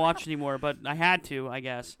didn't want to watch anymore, but I had to, I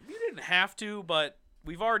guess. You didn't have to, but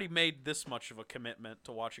we've already made this much of a commitment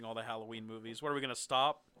to watching all the Halloween movies. What, are we going to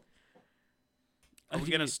stop? Are we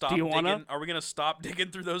going to stop digging? Are we going to stop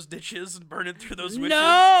digging through those ditches and burning through those witches?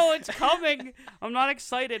 No, it's coming. I'm not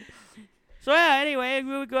excited. So yeah, anyway,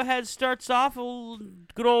 we'll go ahead. Starts off,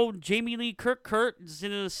 good old Jamie Lee Curtis is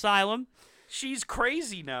in an asylum. She's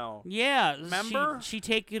crazy now. Yeah, remember? She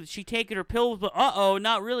taking her pills, but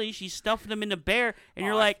not really. She's stuffing them in a bear, and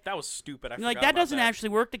you're like, that was stupid. You're like, that doesn't actually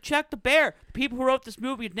work. They check the bear. The people who wrote this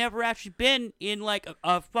movie have never actually been in like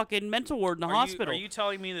a fucking mental ward in the hospital. Are you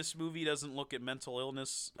telling me this movie doesn't look at mental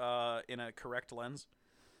illness in a correct lens?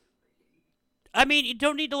 I mean, you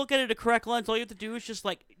don't need to look at it a correct lens. All you have to do is just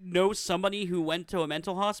like know somebody who went to a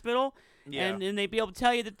mental hospital. Yeah. And they'd be able to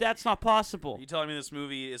tell you that that's not possible. Are you telling me this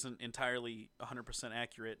movie isn't entirely 100%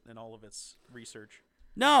 accurate in all of its research?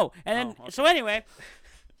 No. And then, okay. So anyway,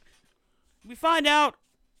 we find out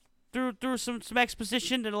through some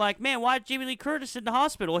exposition that are like, man, why is Jamie Lee Curtis in the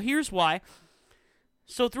hospital? Well, here's why.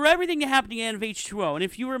 So through everything that happened at the end of H2O, and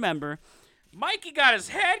if you remember, Mikey got his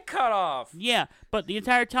head cut off. Yeah, but the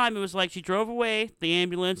entire time it was like she drove away the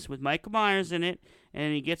ambulance with Michael Myers in it,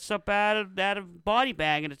 and he gets up out of that body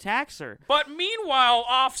bag and attacks her. But meanwhile,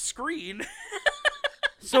 off screen.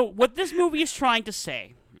 So what this movie is trying to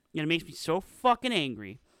say, and it makes me so fucking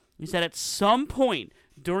angry, is that at some point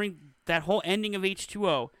during that whole ending of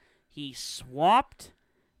H2O, he swapped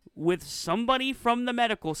with somebody from the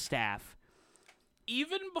medical staff.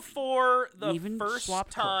 Even before the first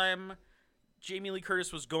time Jamie Lee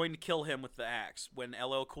Curtis was going to kill him with the axe, when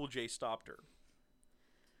LL Cool J stopped her.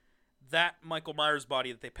 That Michael Myers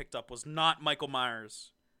body that they picked up was not Michael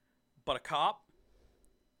Myers, but a cop?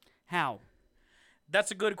 How?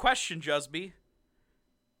 That's a good question, Jusby.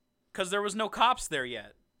 Because there was no cops there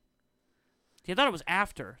yet. See, I thought it was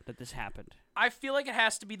after that this happened. I feel like it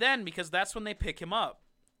has to be then, because that's when they pick him up.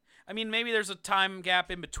 I mean, maybe there's a time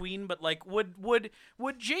gap in between, but like, would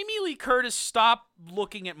Jamie Lee Curtis stop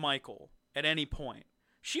looking at Michael at any point?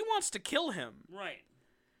 She wants to kill him. Right.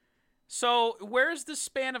 So, where's the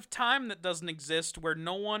span of time that doesn't exist where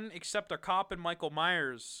no one except a cop and Michael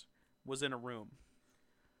Myers was in a room?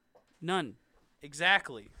 None.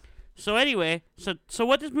 Exactly. So anyway, so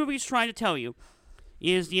what this movie is trying to tell you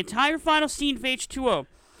is the entire final scene of H2O,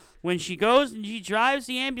 when she goes and she drives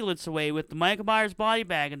the ambulance away with the Michael Myers body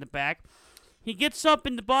bag in the back, he gets up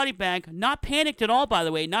in the body bag, not panicked at all, by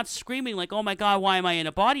the way, not screaming like, oh my god, why am I in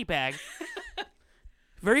a body bag?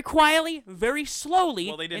 Very quietly, very slowly.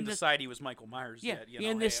 Well, they didn't decide he was Michael Myers yet.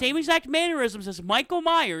 In the same exact mannerisms as Michael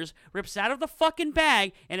Myers rips out of the fucking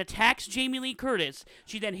bag and attacks Jamie Lee Curtis.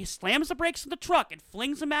 She then slams the brakes of the truck and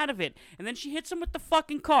flings him out of it. And then she hits him with the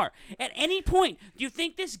fucking car. At any point, do you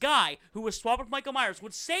think this guy who was swapped with Michael Myers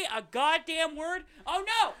would say a goddamn word? Oh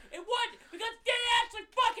no, it would, because it actually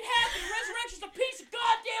fucking happened. Resurrection's a piece of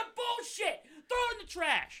goddamn bullshit. Throw it in the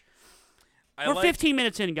trash. We're 15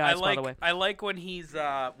 minutes in, guys, by the way. I like when he's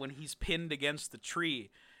pinned against the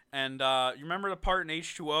tree, And you remember the part in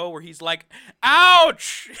H2O where he's like,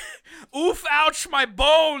 ouch! Oof, ouch, my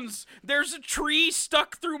bones! There's a tree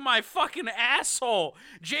stuck through my fucking asshole!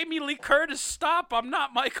 Jamie Lee Curtis, stop! I'm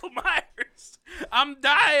not Michael Myers! I'm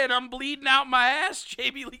dying! I'm bleeding out my ass,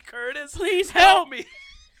 Jamie Lee Curtis! Please help me!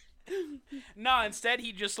 No, instead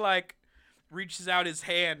he just, like, reaches out his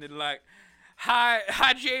hand and, like, hi,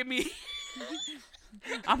 Jamie!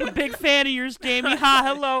 I'm a big fan of yours, Jamie. Hi,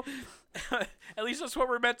 hello. At least that's what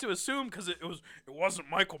we're meant to assume, because it wasn't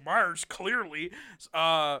Michael Myers, clearly.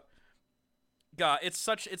 God, it's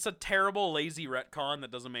a terrible, lazy retcon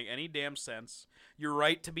that doesn't make any damn sense. You're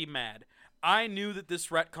right to be mad. I knew that this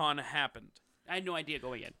retcon happened. I had no idea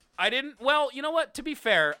going in. I didn't. Well, you know what? To be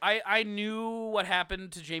fair, I knew what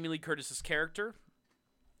happened to Jamie Lee Curtis's character.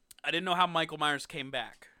 I didn't know how Michael Myers came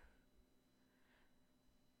back.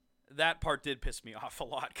 That part did piss me off a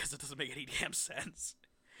lot because it doesn't make any damn sense.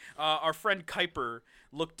 Our friend Kuiper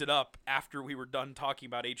looked it up after we were done talking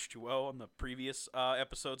about H2O on the previous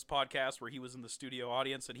episode's podcast, where he was in the studio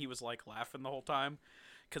audience and he was like laughing the whole time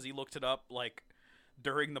because he looked it up like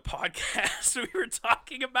during the podcast. We were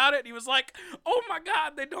talking about it and he was like, oh my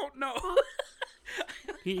God, they don't know.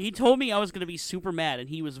 He told me I was going to be super mad, and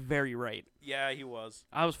he was very right. Yeah, he was.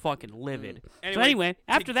 I was fucking livid. Anyway, So anyway,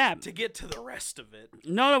 after that... To get to the rest of it.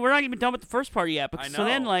 No, we're not even done with the first part yet. I know. So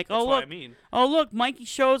then, like, That's what I mean. oh, look, Mikey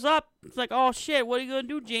shows up. It's like, oh, shit, what are you going to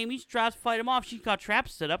do, Jamie? She tries to fight him off. She's got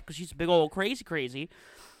traps set up because she's a big old crazy.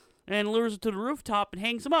 And lures him to the rooftop and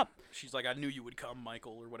hangs him up. She's like, I knew you would come,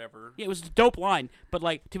 Michael, or whatever. Yeah, it was a dope line, but,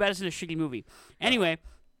 like, too bad it's in a shitty movie. Anyway...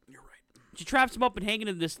 You're right. She traps him up and hanging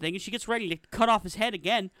in this thing, and she gets ready to cut off his head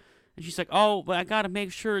again. And she's like, oh, but I gotta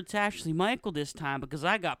make sure it's actually Michael this time because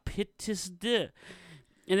I got PTSD.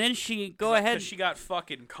 And then she go ahead. Because she got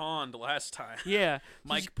fucking conned last time. Yeah.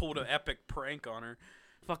 Mike pulled an epic prank on her.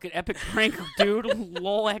 Fucking epic prank, dude.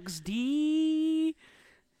 Lol XD.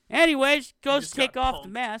 Anyway, she goes to take off the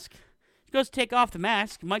mask. She goes to take off the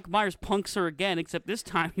mask. Mike Myers punks her again, except this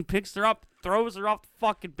time he picks her up, throws her off the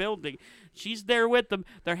fucking building. She's there with them.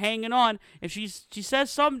 They're hanging on. If she says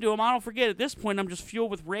something to him, I don't forget. At this point, I'm just fueled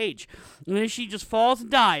with rage. And then she just falls and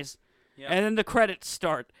dies. Yep. And then the credits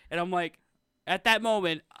start. And I'm like, at that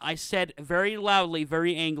moment, I said very loudly,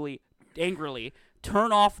 very angrily,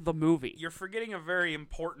 turn off the movie. You're forgetting a very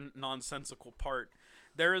important nonsensical part.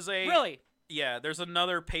 There is a... Really? Yeah, there's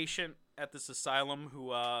another patient at this asylum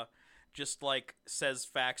who just like says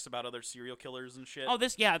facts about other serial killers and shit. Oh,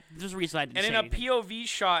 there's a reason I didn't say anything. And in a anything. POV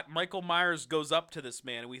shot, Michael Myers goes up to this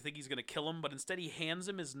man, and we think he's gonna kill him, but instead he hands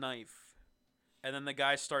him his knife, and then the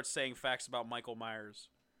guy starts saying facts about Michael Myers.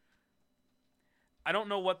 I don't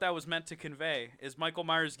know what that was meant to convey. Is Michael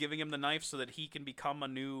Myers giving him the knife so that he can become a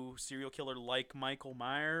new serial killer like Michael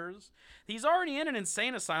Myers? He's already in an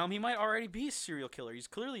insane asylum. He might already be a serial killer. He's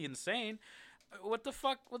clearly insane. What the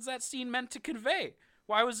fuck was that scene meant to convey?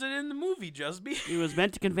 Why was it in the movie, Jusby? It was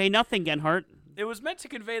meant to convey nothing, Genhart. It was meant to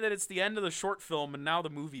convey that it's the end of the short film and now the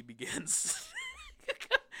movie begins.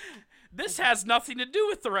 This has nothing to do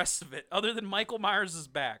with the rest of it, other than Michael Myers is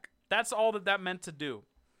back. That's all that meant to do.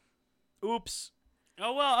 Oops.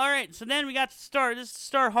 Oh, well, all right. So then we got to start. This is the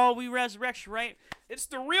Star Halloween Resurrection, right? It's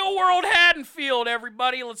the real world Haddonfield,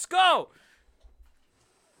 everybody. Let's go.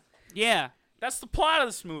 Yeah. That's the plot of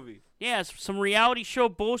this movie. Yeah, it's some reality show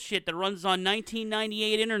bullshit that runs on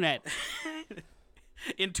 1998 internet.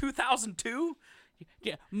 In 2002?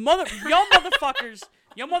 Yeah, y'all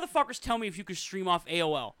motherfuckers tell me if you could stream off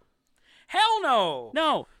AOL. Hell no.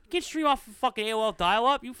 No, you can't stream off fucking AOL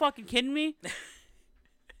dial-up. You fucking kidding me?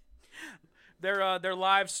 They're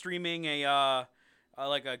live streaming a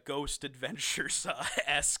like a Ghost Adventures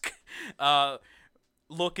esque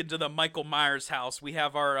look into the Michael Myers house. We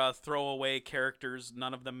have our throwaway characters.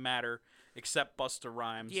 None of them matter except Busta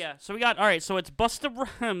Rhymes. Yeah, so we got, all right, so it's Busta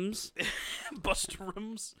Rhymes.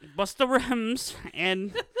 Busta Rhymes,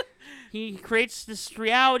 and he creates this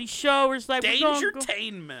reality show where it's like...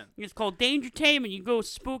 Dangertainment. It's called Dangertainment. You go to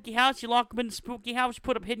spooky house, you lock them in the spooky house, you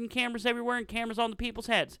put up hidden cameras everywhere and cameras on the people's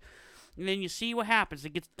heads. And then you see what happens.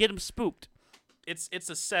 Get them spooked. It's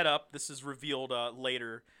a setup. This is revealed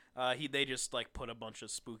later. They just like put a bunch of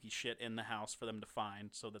spooky shit in the house for them to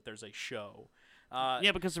find, so that there's a show.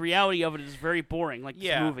 Yeah, because the reality of it is very boring, like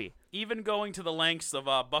this movie. Even going to the lengths of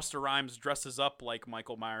Busta Rhymes dresses up like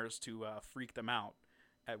Michael Myers to freak them out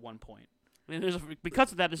at one point. And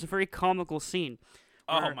because of that, there's a very comical scene.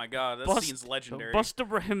 Oh my god, that scene's legendary. Busta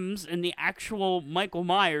Rhymes and the actual Michael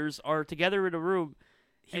Myers are together in a room.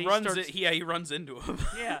 He runs into him.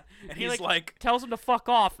 Yeah. And he's like tells him to fuck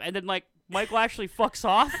off, and then like Michael actually fucks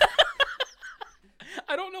off.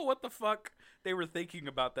 I don't know what the fuck they were thinking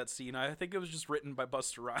about that scene. I think it was just written by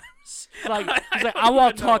Busta Rhymes. Like, he's like, don't I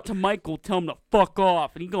want even to talk know. to Michael, tell him to fuck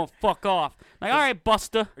off, and he's gonna fuck off. Like, all right,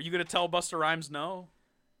 Busta. Are you gonna tell Busta Rhymes no?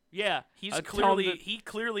 Yeah, He's tell him clearly to- he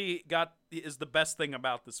clearly is the best thing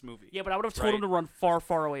about this movie. Yeah, but I would have told him to run far,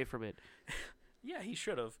 far away from it. Yeah, he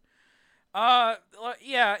should have.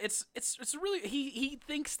 Yeah, it's really he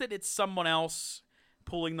thinks that it's someone else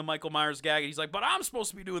pulling the Michael Myers gag. And he's like, but I'm supposed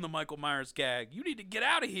to be doing the Michael Myers gag. You need to get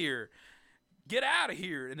out of here. Get out of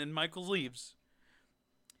here. And then Michael leaves.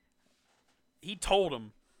 He told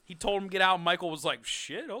him to get out. And Michael was like,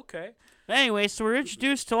 shit, okay. Anyway, so we're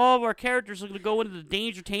introduced to all of our characters. We're going to go into the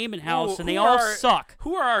Dangertainment house, and they who all are- suck.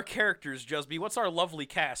 Who are our characters, Jusby? What's our lovely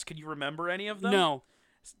cast? Can you remember any of them? No.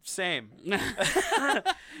 Same.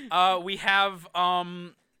 We have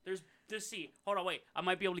Let's see. Hold on, wait. I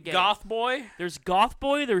might be able to get Goth Boy. There's Goth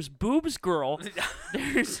Boy, there's Boobs Girl,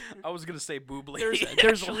 there's I was gonna say Boob Lady.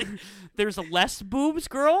 there's a less Boobs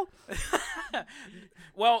Girl.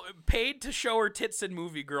 Well, paid to show her tits in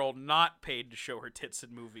Movie Girl, not paid to show her tits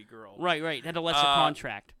in Movie Girl. Right. Had a lesser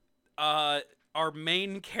contract. Our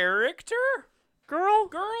main character, Girl,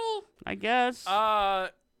 I guess.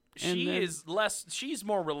 she then- is less. She's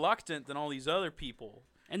more reluctant than all these other people.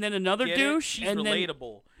 and then another Get it? douche. She's and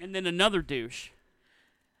relatable. then another douche.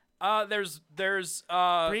 There's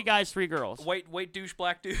 3 guys, 3 girls. white douche,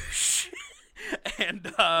 black douche,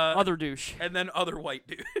 and Other douche. and then other white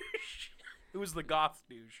douche. Who's the goth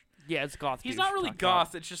douche? Yeah, it's Goth. He's douche not really talking about.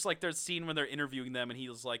 goth. It's just like there's a scene when they're interviewing them, and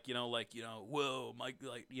he's like, whoa, Mike,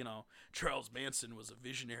 Charles Manson was a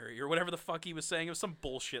visionary, or whatever the fuck he was saying. It was some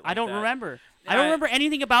bullshit. Like I don't that. remember. I don't remember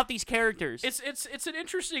anything about these characters. It's an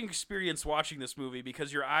interesting experience watching this movie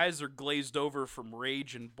because your eyes are glazed over from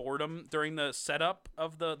rage and boredom during the setup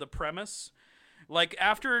of the premise. Like,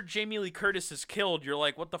 after Jamie Lee Curtis is killed, you're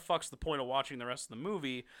like, what the fuck's the point of watching the rest of the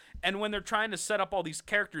movie? And when they're trying to set up all these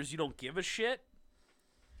characters, you don't give a shit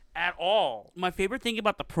at all. My favorite thing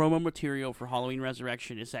about the promo material for Halloween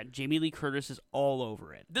Resurrection is that Jamie Lee Curtis is all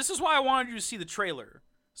over it. This is why I wanted you to see the trailer,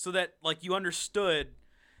 so that, like, you understood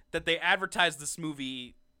that they advertised this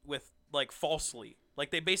movie with, like, falsely.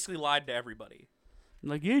 Like, they basically lied to everybody.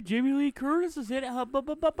 Like, yeah, Jamie Lee Curtis is in it.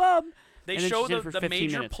 They And then show she's in it for the 15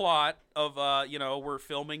 major minutes. plot of, we're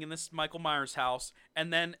filming in this Michael Myers house,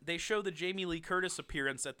 and then they show the Jamie Lee Curtis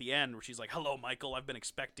appearance at the end, where she's like, hello, Michael, I've been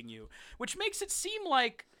expecting you. Which makes it seem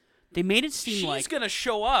like They made it seem she's like going to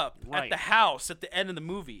show up at Right. the house at the end of the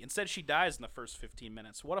movie. Instead, she dies in the first 15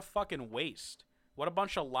 minutes. What a fucking waste. What a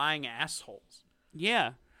bunch of lying assholes.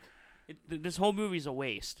 yeah. This whole movie's a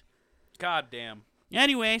waste. God damn.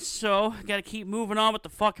 Anyway, so gotta keep moving on with the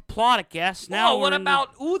fucking plot, I guess. Now, Now, what we're in the-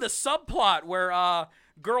 about the subplot where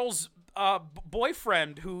girl's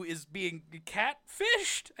boyfriend who is being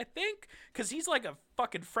catfished? I think because he's like a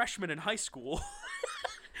fucking freshman in high school.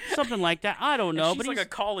 something like that? I don't know, She's but like a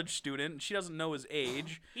college student, and she doesn't know his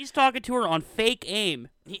age. he's talking to her on fake AIM.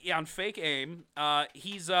 On fake AIM,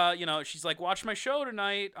 he's she's like, watch my show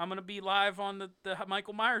tonight. I'm gonna be live on the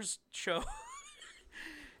Michael Myers show.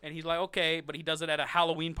 And he's like, okay, but he does it at a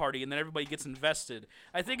Halloween party, and then everybody gets invested.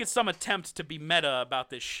 I think it's some attempt to be meta about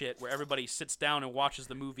this shit, where everybody sits down and watches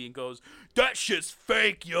the movie and goes, that shit's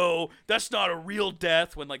fake, yo. That's not a real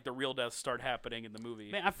death, when, like, the real deaths start happening in the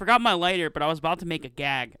movie. Man, I forgot my lighter, but I was about to make a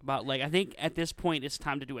gag about, like, I think at this point it's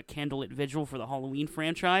time to do a candlelit vigil for the Halloween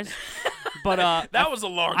franchise. But that was a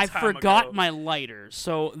long I time forgot ago. my lighter,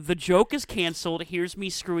 so the joke is canceled. Here's me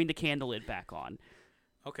screwing the candlelit back on.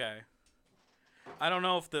 Okay. I don't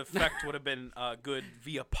know if the effect would have been good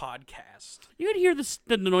via podcast. You could hear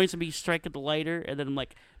the noise of me striking the lighter, and then I'm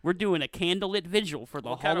like, we're doing a candlelit vigil for the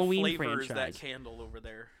What Halloween kind of flavor franchise. is that candle over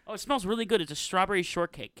there? Oh, it smells really good. It's a strawberry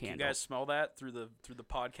shortcake Can candle. you guys smell that through the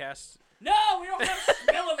podcast? No, we don't have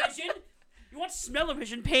smell-o-vision. You want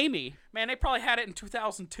smell-o-vision? Pay me. Man, they probably had it in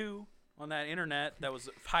 2002 on that internet that was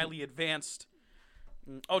highly advanced.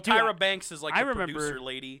 Oh, Tyra Banks is like I the remember- producer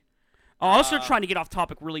lady. Oh, I was start trying to get off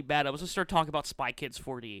topic really bad. I was going to start talking about Spy Kids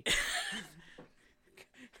 4D.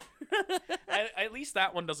 At least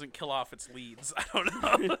that one doesn't kill off its leads. I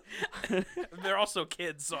don't know. They're also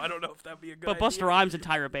kids, so I don't know if that'd be a good But idea. Busta Rhymes and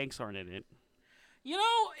Tyra Banks aren't in it. You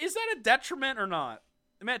know, is that a detriment or not?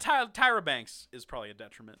 I mean, Tyra Banks is probably a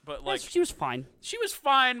detriment, but like She was fine. she was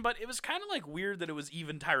fine, but it was kind of like weird that it was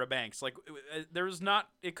even Tyra Banks. Like there was not.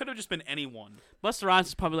 It could have just been anyone. Busta Rhymes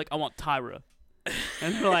is probably like, I want Tyra.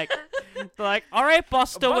 And they're like, all right,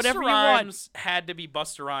 Busta, whatever you want. Rhymes had to be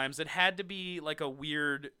Busta Rhymes. It had to be like a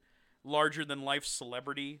weird, larger than life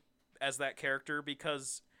celebrity as that character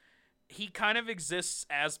because he kind of exists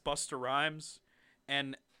as Busta Rhymes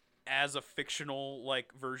and as a fictional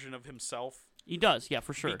like version of himself. He does, yeah,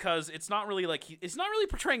 for sure. Because it's not really like it's not really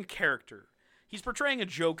portraying a character. He's portraying a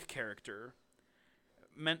joke character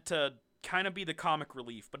meant to kind of be the comic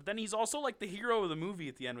relief, but then he's also like the hero of the movie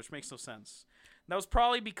at the end, which makes no sense. That was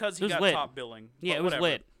probably because he got lit. top billing. Yeah, it was whatever.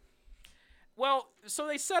 lit. Well, so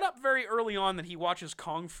they set up very early on that he watches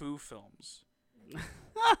kung fu films.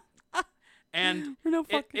 And No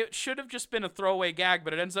fucking- it should have just been a throwaway gag,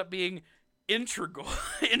 but it ends up being integral.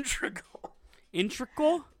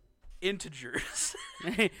 Integral? Integers.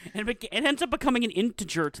 And it ends up becoming an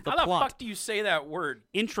integer to the How the plot. fuck do you say that word?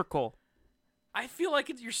 Integral. I feel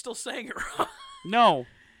like you're still saying it wrong. No.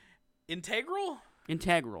 Integral?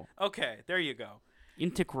 Integral. Okay, there you go.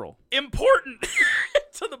 Integral. Important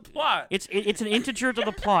to the plot. It's an integer to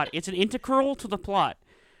the plot. It's an integral to the plot.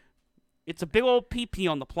 It's a big old PP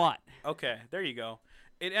on the plot. Okay, there you go.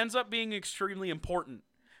 It ends up being extremely important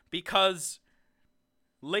because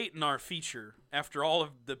late in our feature, after all of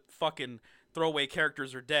the fucking throwaway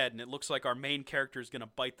characters are dead and it looks like our main character is going to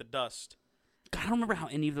bite the dust. God, I don't remember how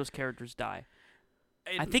any of those characters die.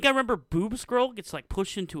 I And- think I remember Boobs Girl gets like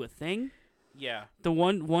pushed into a thing. Yeah. The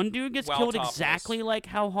one dude gets While killed topless. exactly like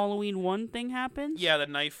how Halloween 1 thing happens. Yeah, the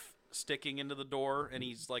knife sticking into the door and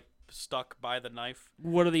he's like stuck by the knife.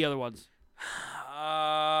 What are the other ones?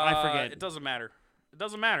 I forget. It doesn't matter. It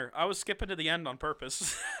doesn't matter. I was skipping to the end on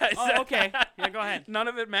purpose. Oh, okay. Yeah, go ahead. None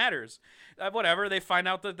of it matters. Whatever. They find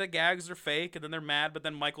out that the gags are fake, and then they're mad. But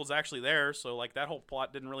then Michael's actually there, so like that whole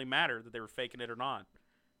plot didn't really matter that they were faking it or not,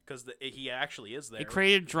 because he actually is there. It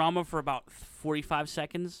created drama for about 45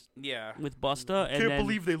 seconds Yeah. with Busta, and Can't then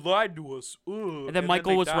believe they lied to us. Ugh. And then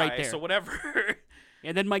Michael they was right die, there. So whatever.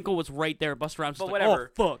 and then Michael was right there. Busta Rhymes was But like,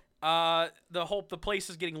 whatever. "Oh fuck." The place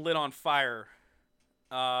is getting lit on fire.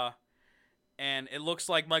 And it looks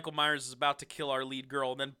like Michael Myers is about to kill our lead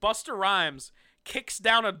girl. And then Busta Rhymes kicks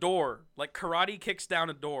down a door, like karate kicks down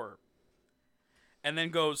a door. And then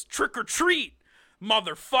goes, "Trick or treat,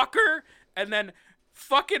 motherfucker!" And then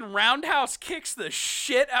fucking roundhouse kicks the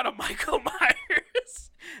shit out of Michael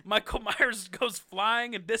Myers. Michael Myers goes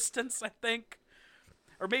flying a distance, I think.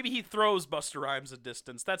 Or maybe he throws Busta Rhymes a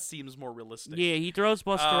distance. That seems more realistic. Yeah, he throws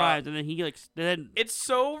Busta Rhymes, and then he like then It's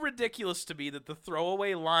so ridiculous to me that the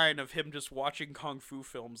throwaway line of him just watching kung fu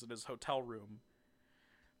films in his hotel room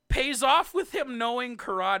pays off with him knowing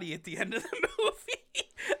karate at the end of the movie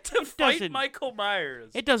to fight doesn't. Michael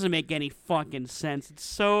Myers. it doesn't make any fucking sense. It's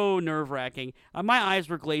so nerve-wracking. My eyes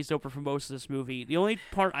were glazed over for most of this movie. The only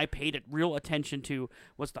part I paid real attention to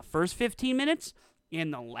was the first 15 minutes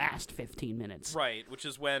and the last 15 minutes. Right, which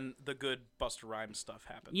is when the good Busta Rhymes stuff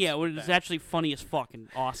happens. Yeah, it was actually funny as fuck and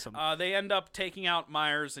awesome. They end up taking out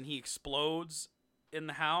Myers and he explodes in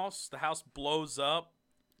the house. The house blows up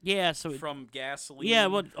yeah, so from gasoline. yeah,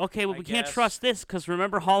 well, okay, well, I we can't guess. trust this because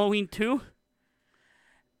remember Halloween 2?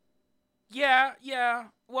 Yeah.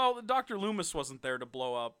 Well, Dr. Loomis wasn't there to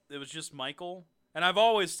blow up. It was just Michael. And I've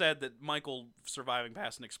always said that Michael surviving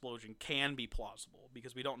past an explosion can be plausible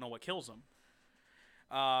because we don't know what kills him.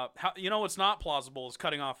 What's not plausible is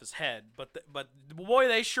cutting off his head. But boy,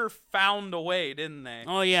 they sure found a way, didn't they?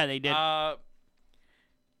 Oh yeah, they did.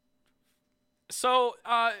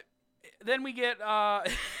 Then we get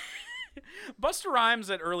Busta Rhymes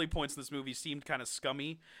at early points in this movie seemed kind of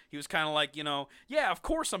scummy. He was kind of like, yeah, of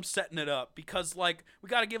course I'm setting it up because, like, we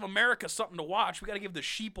got to give America something to watch. We got to give the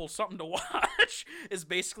sheeple something to watch is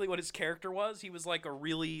basically what his character was. He was, like, a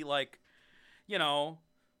really, like,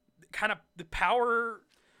 kind of the power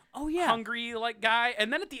oh yeah. hungry, like, guy.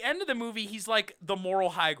 And then at the end of the movie, he's, like, the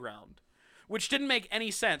moral high ground. Which didn't make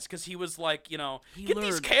any sense because he was like, get these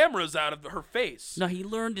learned. cameras out of her face. No, he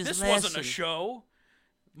learned his This lesson. wasn't a show.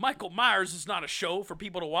 Michael Myers is not a show for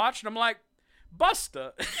people to watch. And I'm like,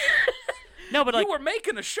 Busta, No, but like you were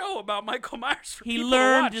making a show about Michael Myers for he people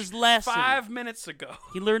learned to watch his lesson. 5 minutes ago.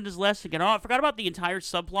 he learned his lesson again. Oh, I forgot about the entire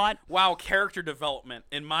subplot. Wow, character development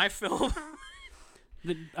in my film.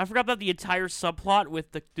 I forgot about the entire subplot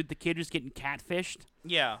with the kid just getting catfished.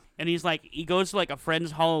 Yeah. And he goes to like a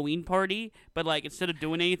friend's Halloween party, but like instead of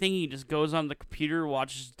doing anything, he just goes on the computer,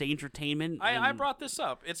 watches Dangertainment. I brought this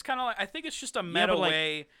up. It's kind of like, I think it's just a meta but, like-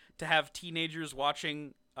 way to have teenagers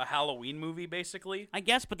watching a Halloween movie, basically. I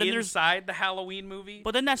guess, but then inside the Halloween movie.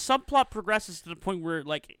 but then that subplot progresses to the point where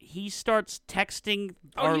like he starts texting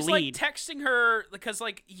our he's lead. like texting her because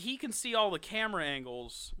like he can see all the camera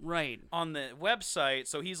angles Right. on the website,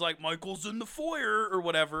 so he's like, Michael's in the foyer or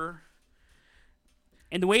whatever.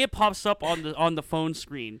 And the way it pops up on the phone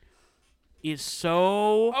screen is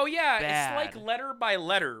so Oh yeah, bad. it's like letter by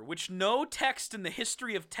letter, which no text in the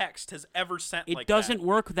history of text has ever sent It like doesn't that.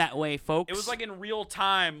 work that way, folks. It was like in real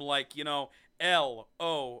time, like,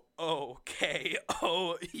 LOOKOUT.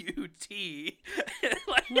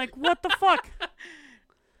 Like, what the fuck?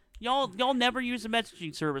 Y'all never used a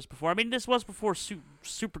messaging service before. I mean, this was before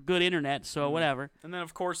super good internet, so whatever. And then,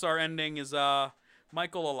 of course, our ending is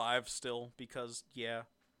Michael alive still because, yeah.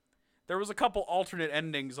 There was a couple alternate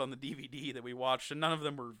endings on the DVD that we watched, and none of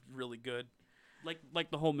them were really good.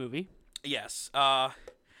 Like the whole movie. Yes.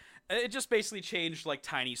 It just basically changed, like,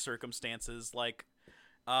 tiny circumstances. Like,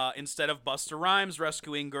 instead of Busta Rhymes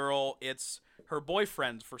rescuing girl, it's her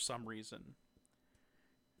boyfriend for some reason.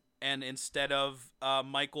 And instead of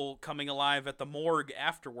Michael coming alive at the morgue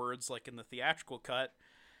afterwards, like in the theatrical cut,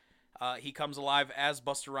 he comes alive as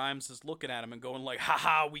Busta Rhymes is looking at him and going like,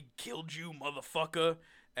 "Haha, we killed you, motherfucker."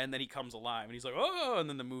 And then he comes alive, and he's like, "Oh," and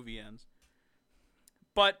then the movie ends.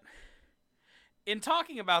 But in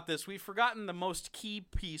talking about this, we've forgotten the most key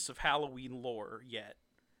piece of Halloween lore yet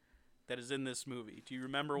that is in this movie. Do you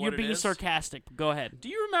remember what it is? You're being sarcastic. Go ahead. Do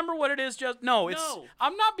you remember what it is? No.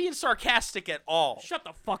 I'm not being sarcastic at all. Shut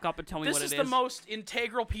the fuck up and tell me what it is. This is the most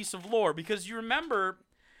integral piece of lore because you remember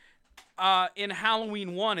in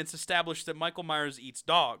Halloween 1, it's established that Michael Myers eats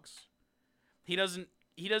dogs. He doesn't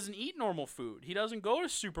eat normal food. He doesn't go to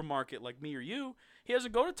supermarket like me or you. He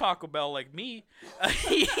doesn't go to Taco Bell like me.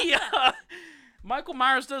 Michael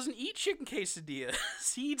Myers doesn't eat chicken quesadillas.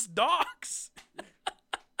 He eats dogs.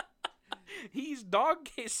 He eats dog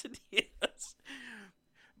quesadillas.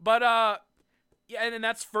 But, yeah, and then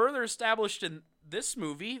that's further established in this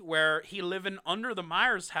movie where he living under the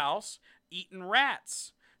Myers house eating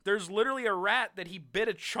rats. There's literally a rat that he bit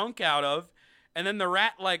a chunk out of, and then the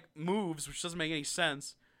rat, like, moves, which doesn't make any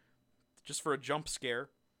sense, just for a jump scare.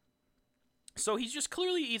 So he just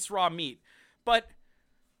clearly eats raw meat. But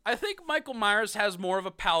I think Michael Myers has more of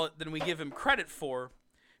a palate than we give him credit for,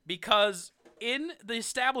 because in the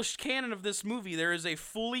established canon of this movie, there is a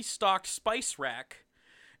fully stocked spice rack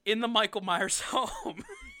in the Michael Myers home.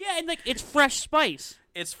 Yeah, and, like, it's fresh spice.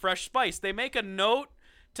 It's fresh spice. They make a note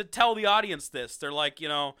to tell the audience this. They're like,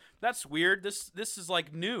 that's weird. This is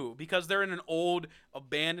like new because they're in an old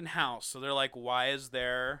abandoned house. So they're like, why is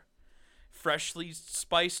there freshly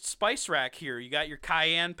spiced spice rack here? You got your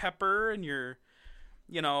cayenne pepper and your,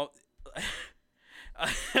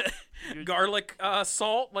 garlic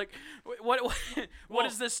salt. Like, what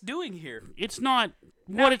is this doing here? It's not.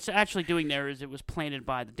 What it's actually doing there is it was planted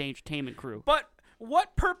by the Dangertainment crew. But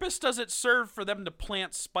what purpose does it serve for them to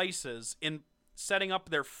plant spices in setting up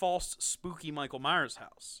their false, spooky Michael Myers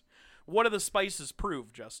house? What do the spices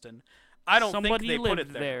prove, Justin? I don't think they put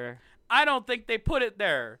it there. I don't think they put it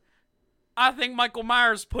there. I think Michael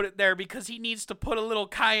Myers put it there because he needs to put a little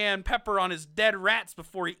cayenne pepper on his dead rats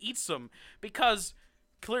before he eats them. Because,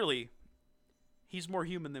 clearly, he's more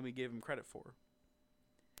human than we gave him credit for.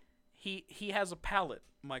 He has a palate,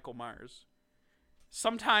 Michael Myers.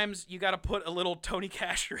 Sometimes you gotta put a little Tony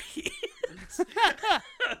Cash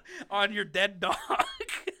on your dead dog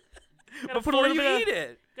before you eat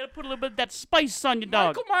it. Gotta put a little bit of that spice on your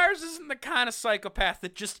dog. Michael Myers isn't the kind of psychopath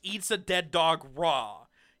that just eats a dead dog raw.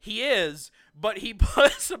 He is, but he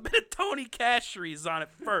puts a bit of Tony Cash on it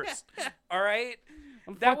first. All right?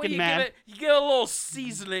 That way you get a little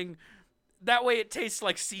seasoning. That way it tastes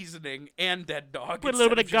like seasoning and dead dog. Put a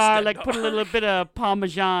little bit of garlic, put a little bit of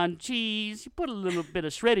Parmesan cheese, you put a little bit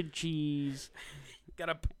of shredded cheese. Got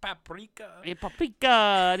a paprika. A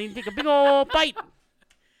paprika. And you take a big old bite.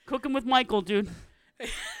 Cooking with Michael, dude.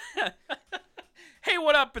 Hey,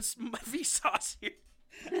 what up? It's Vsauce here.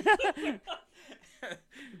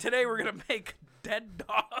 Today we're going to make dead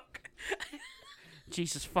dog.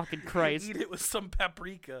 Jesus fucking Christ. Eat it with some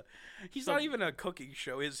paprika. He's not even a cooking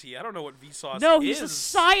show, is he? I don't know what Vsauce is. No, he's a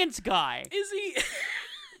science guy. Is he?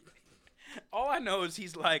 All I know is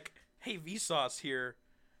he's like, hey, Vsauce here.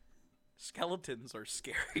 Skeletons are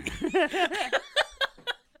scary.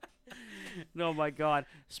 Oh, my God.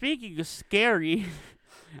 Speaking of scary,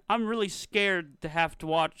 I'm really scared to have to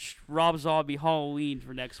watch Rob Zombie Halloween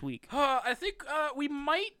for next week. I think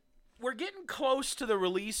we're getting close to the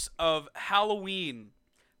release of Halloween.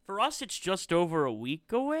 For us, it's just over a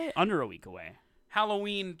week away. Under a week away.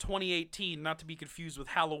 Halloween 2018, not to be confused with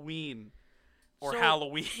Halloween or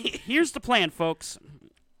Halloween. Here's the plan, folks.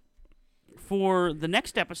 For the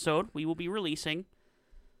next episode, we will be releasing.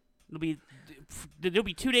 There'll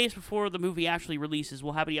be 2 days before the movie actually releases.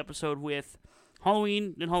 We'll have the episode with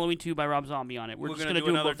Halloween and Halloween 2 by Rob Zombie on it. We're just going to do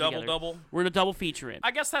another both together. double. We're going to double feature it.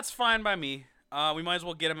 I guess that's fine by me. We might as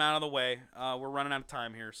well get them out of the way. We're running out of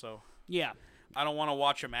time here, so. Yeah. I don't want to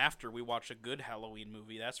watch them after we watch a good Halloween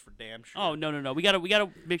movie. That's for damn sure. Oh, no. We gotta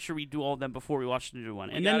make sure we do all of them before we watch the new one.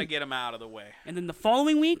 We gotta get them out of the way. And then the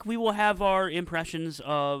following week, we will have our impressions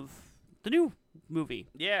of the new movie.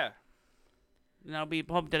 Yeah. And that'll be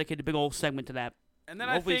probably dedicated a big old segment to that. And then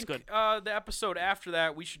Hopefully I it's think good. the episode after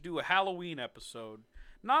that, we should do a Halloween episode.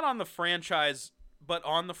 Not on the franchise, but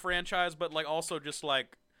on the franchise, but like also just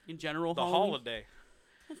like In general, the Halloween. holiday.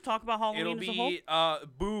 Let's talk about Halloween It'll as a whole. be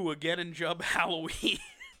Boo Again and Jub Halloween.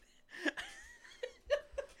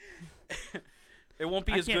 It won't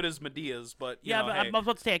be I as can't- good as Medea's, but you Yeah, know, but hey. I'm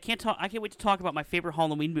about to say I can't wait to talk about my favorite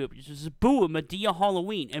Halloween movie. It's just Boo, a Madea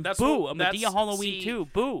Halloween, and That's Boo, what- a Madea that's- Halloween see- 2.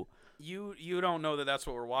 Boo. You don't know that that's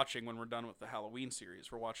what we're watching when we're done with the Halloween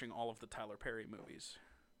series. We're watching all of the Tyler Perry movies.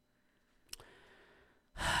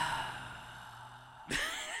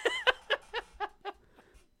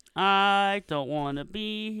 I don't want to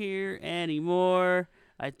be here anymore.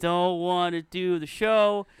 I don't want to do the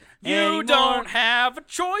show You anymore. don't have a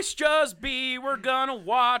choice, just be. We're gonna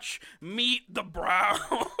watch Meet the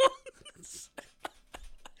Browns.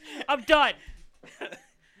 I'm done.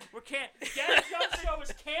 We're can't. Dad's Show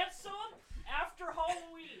is canceled.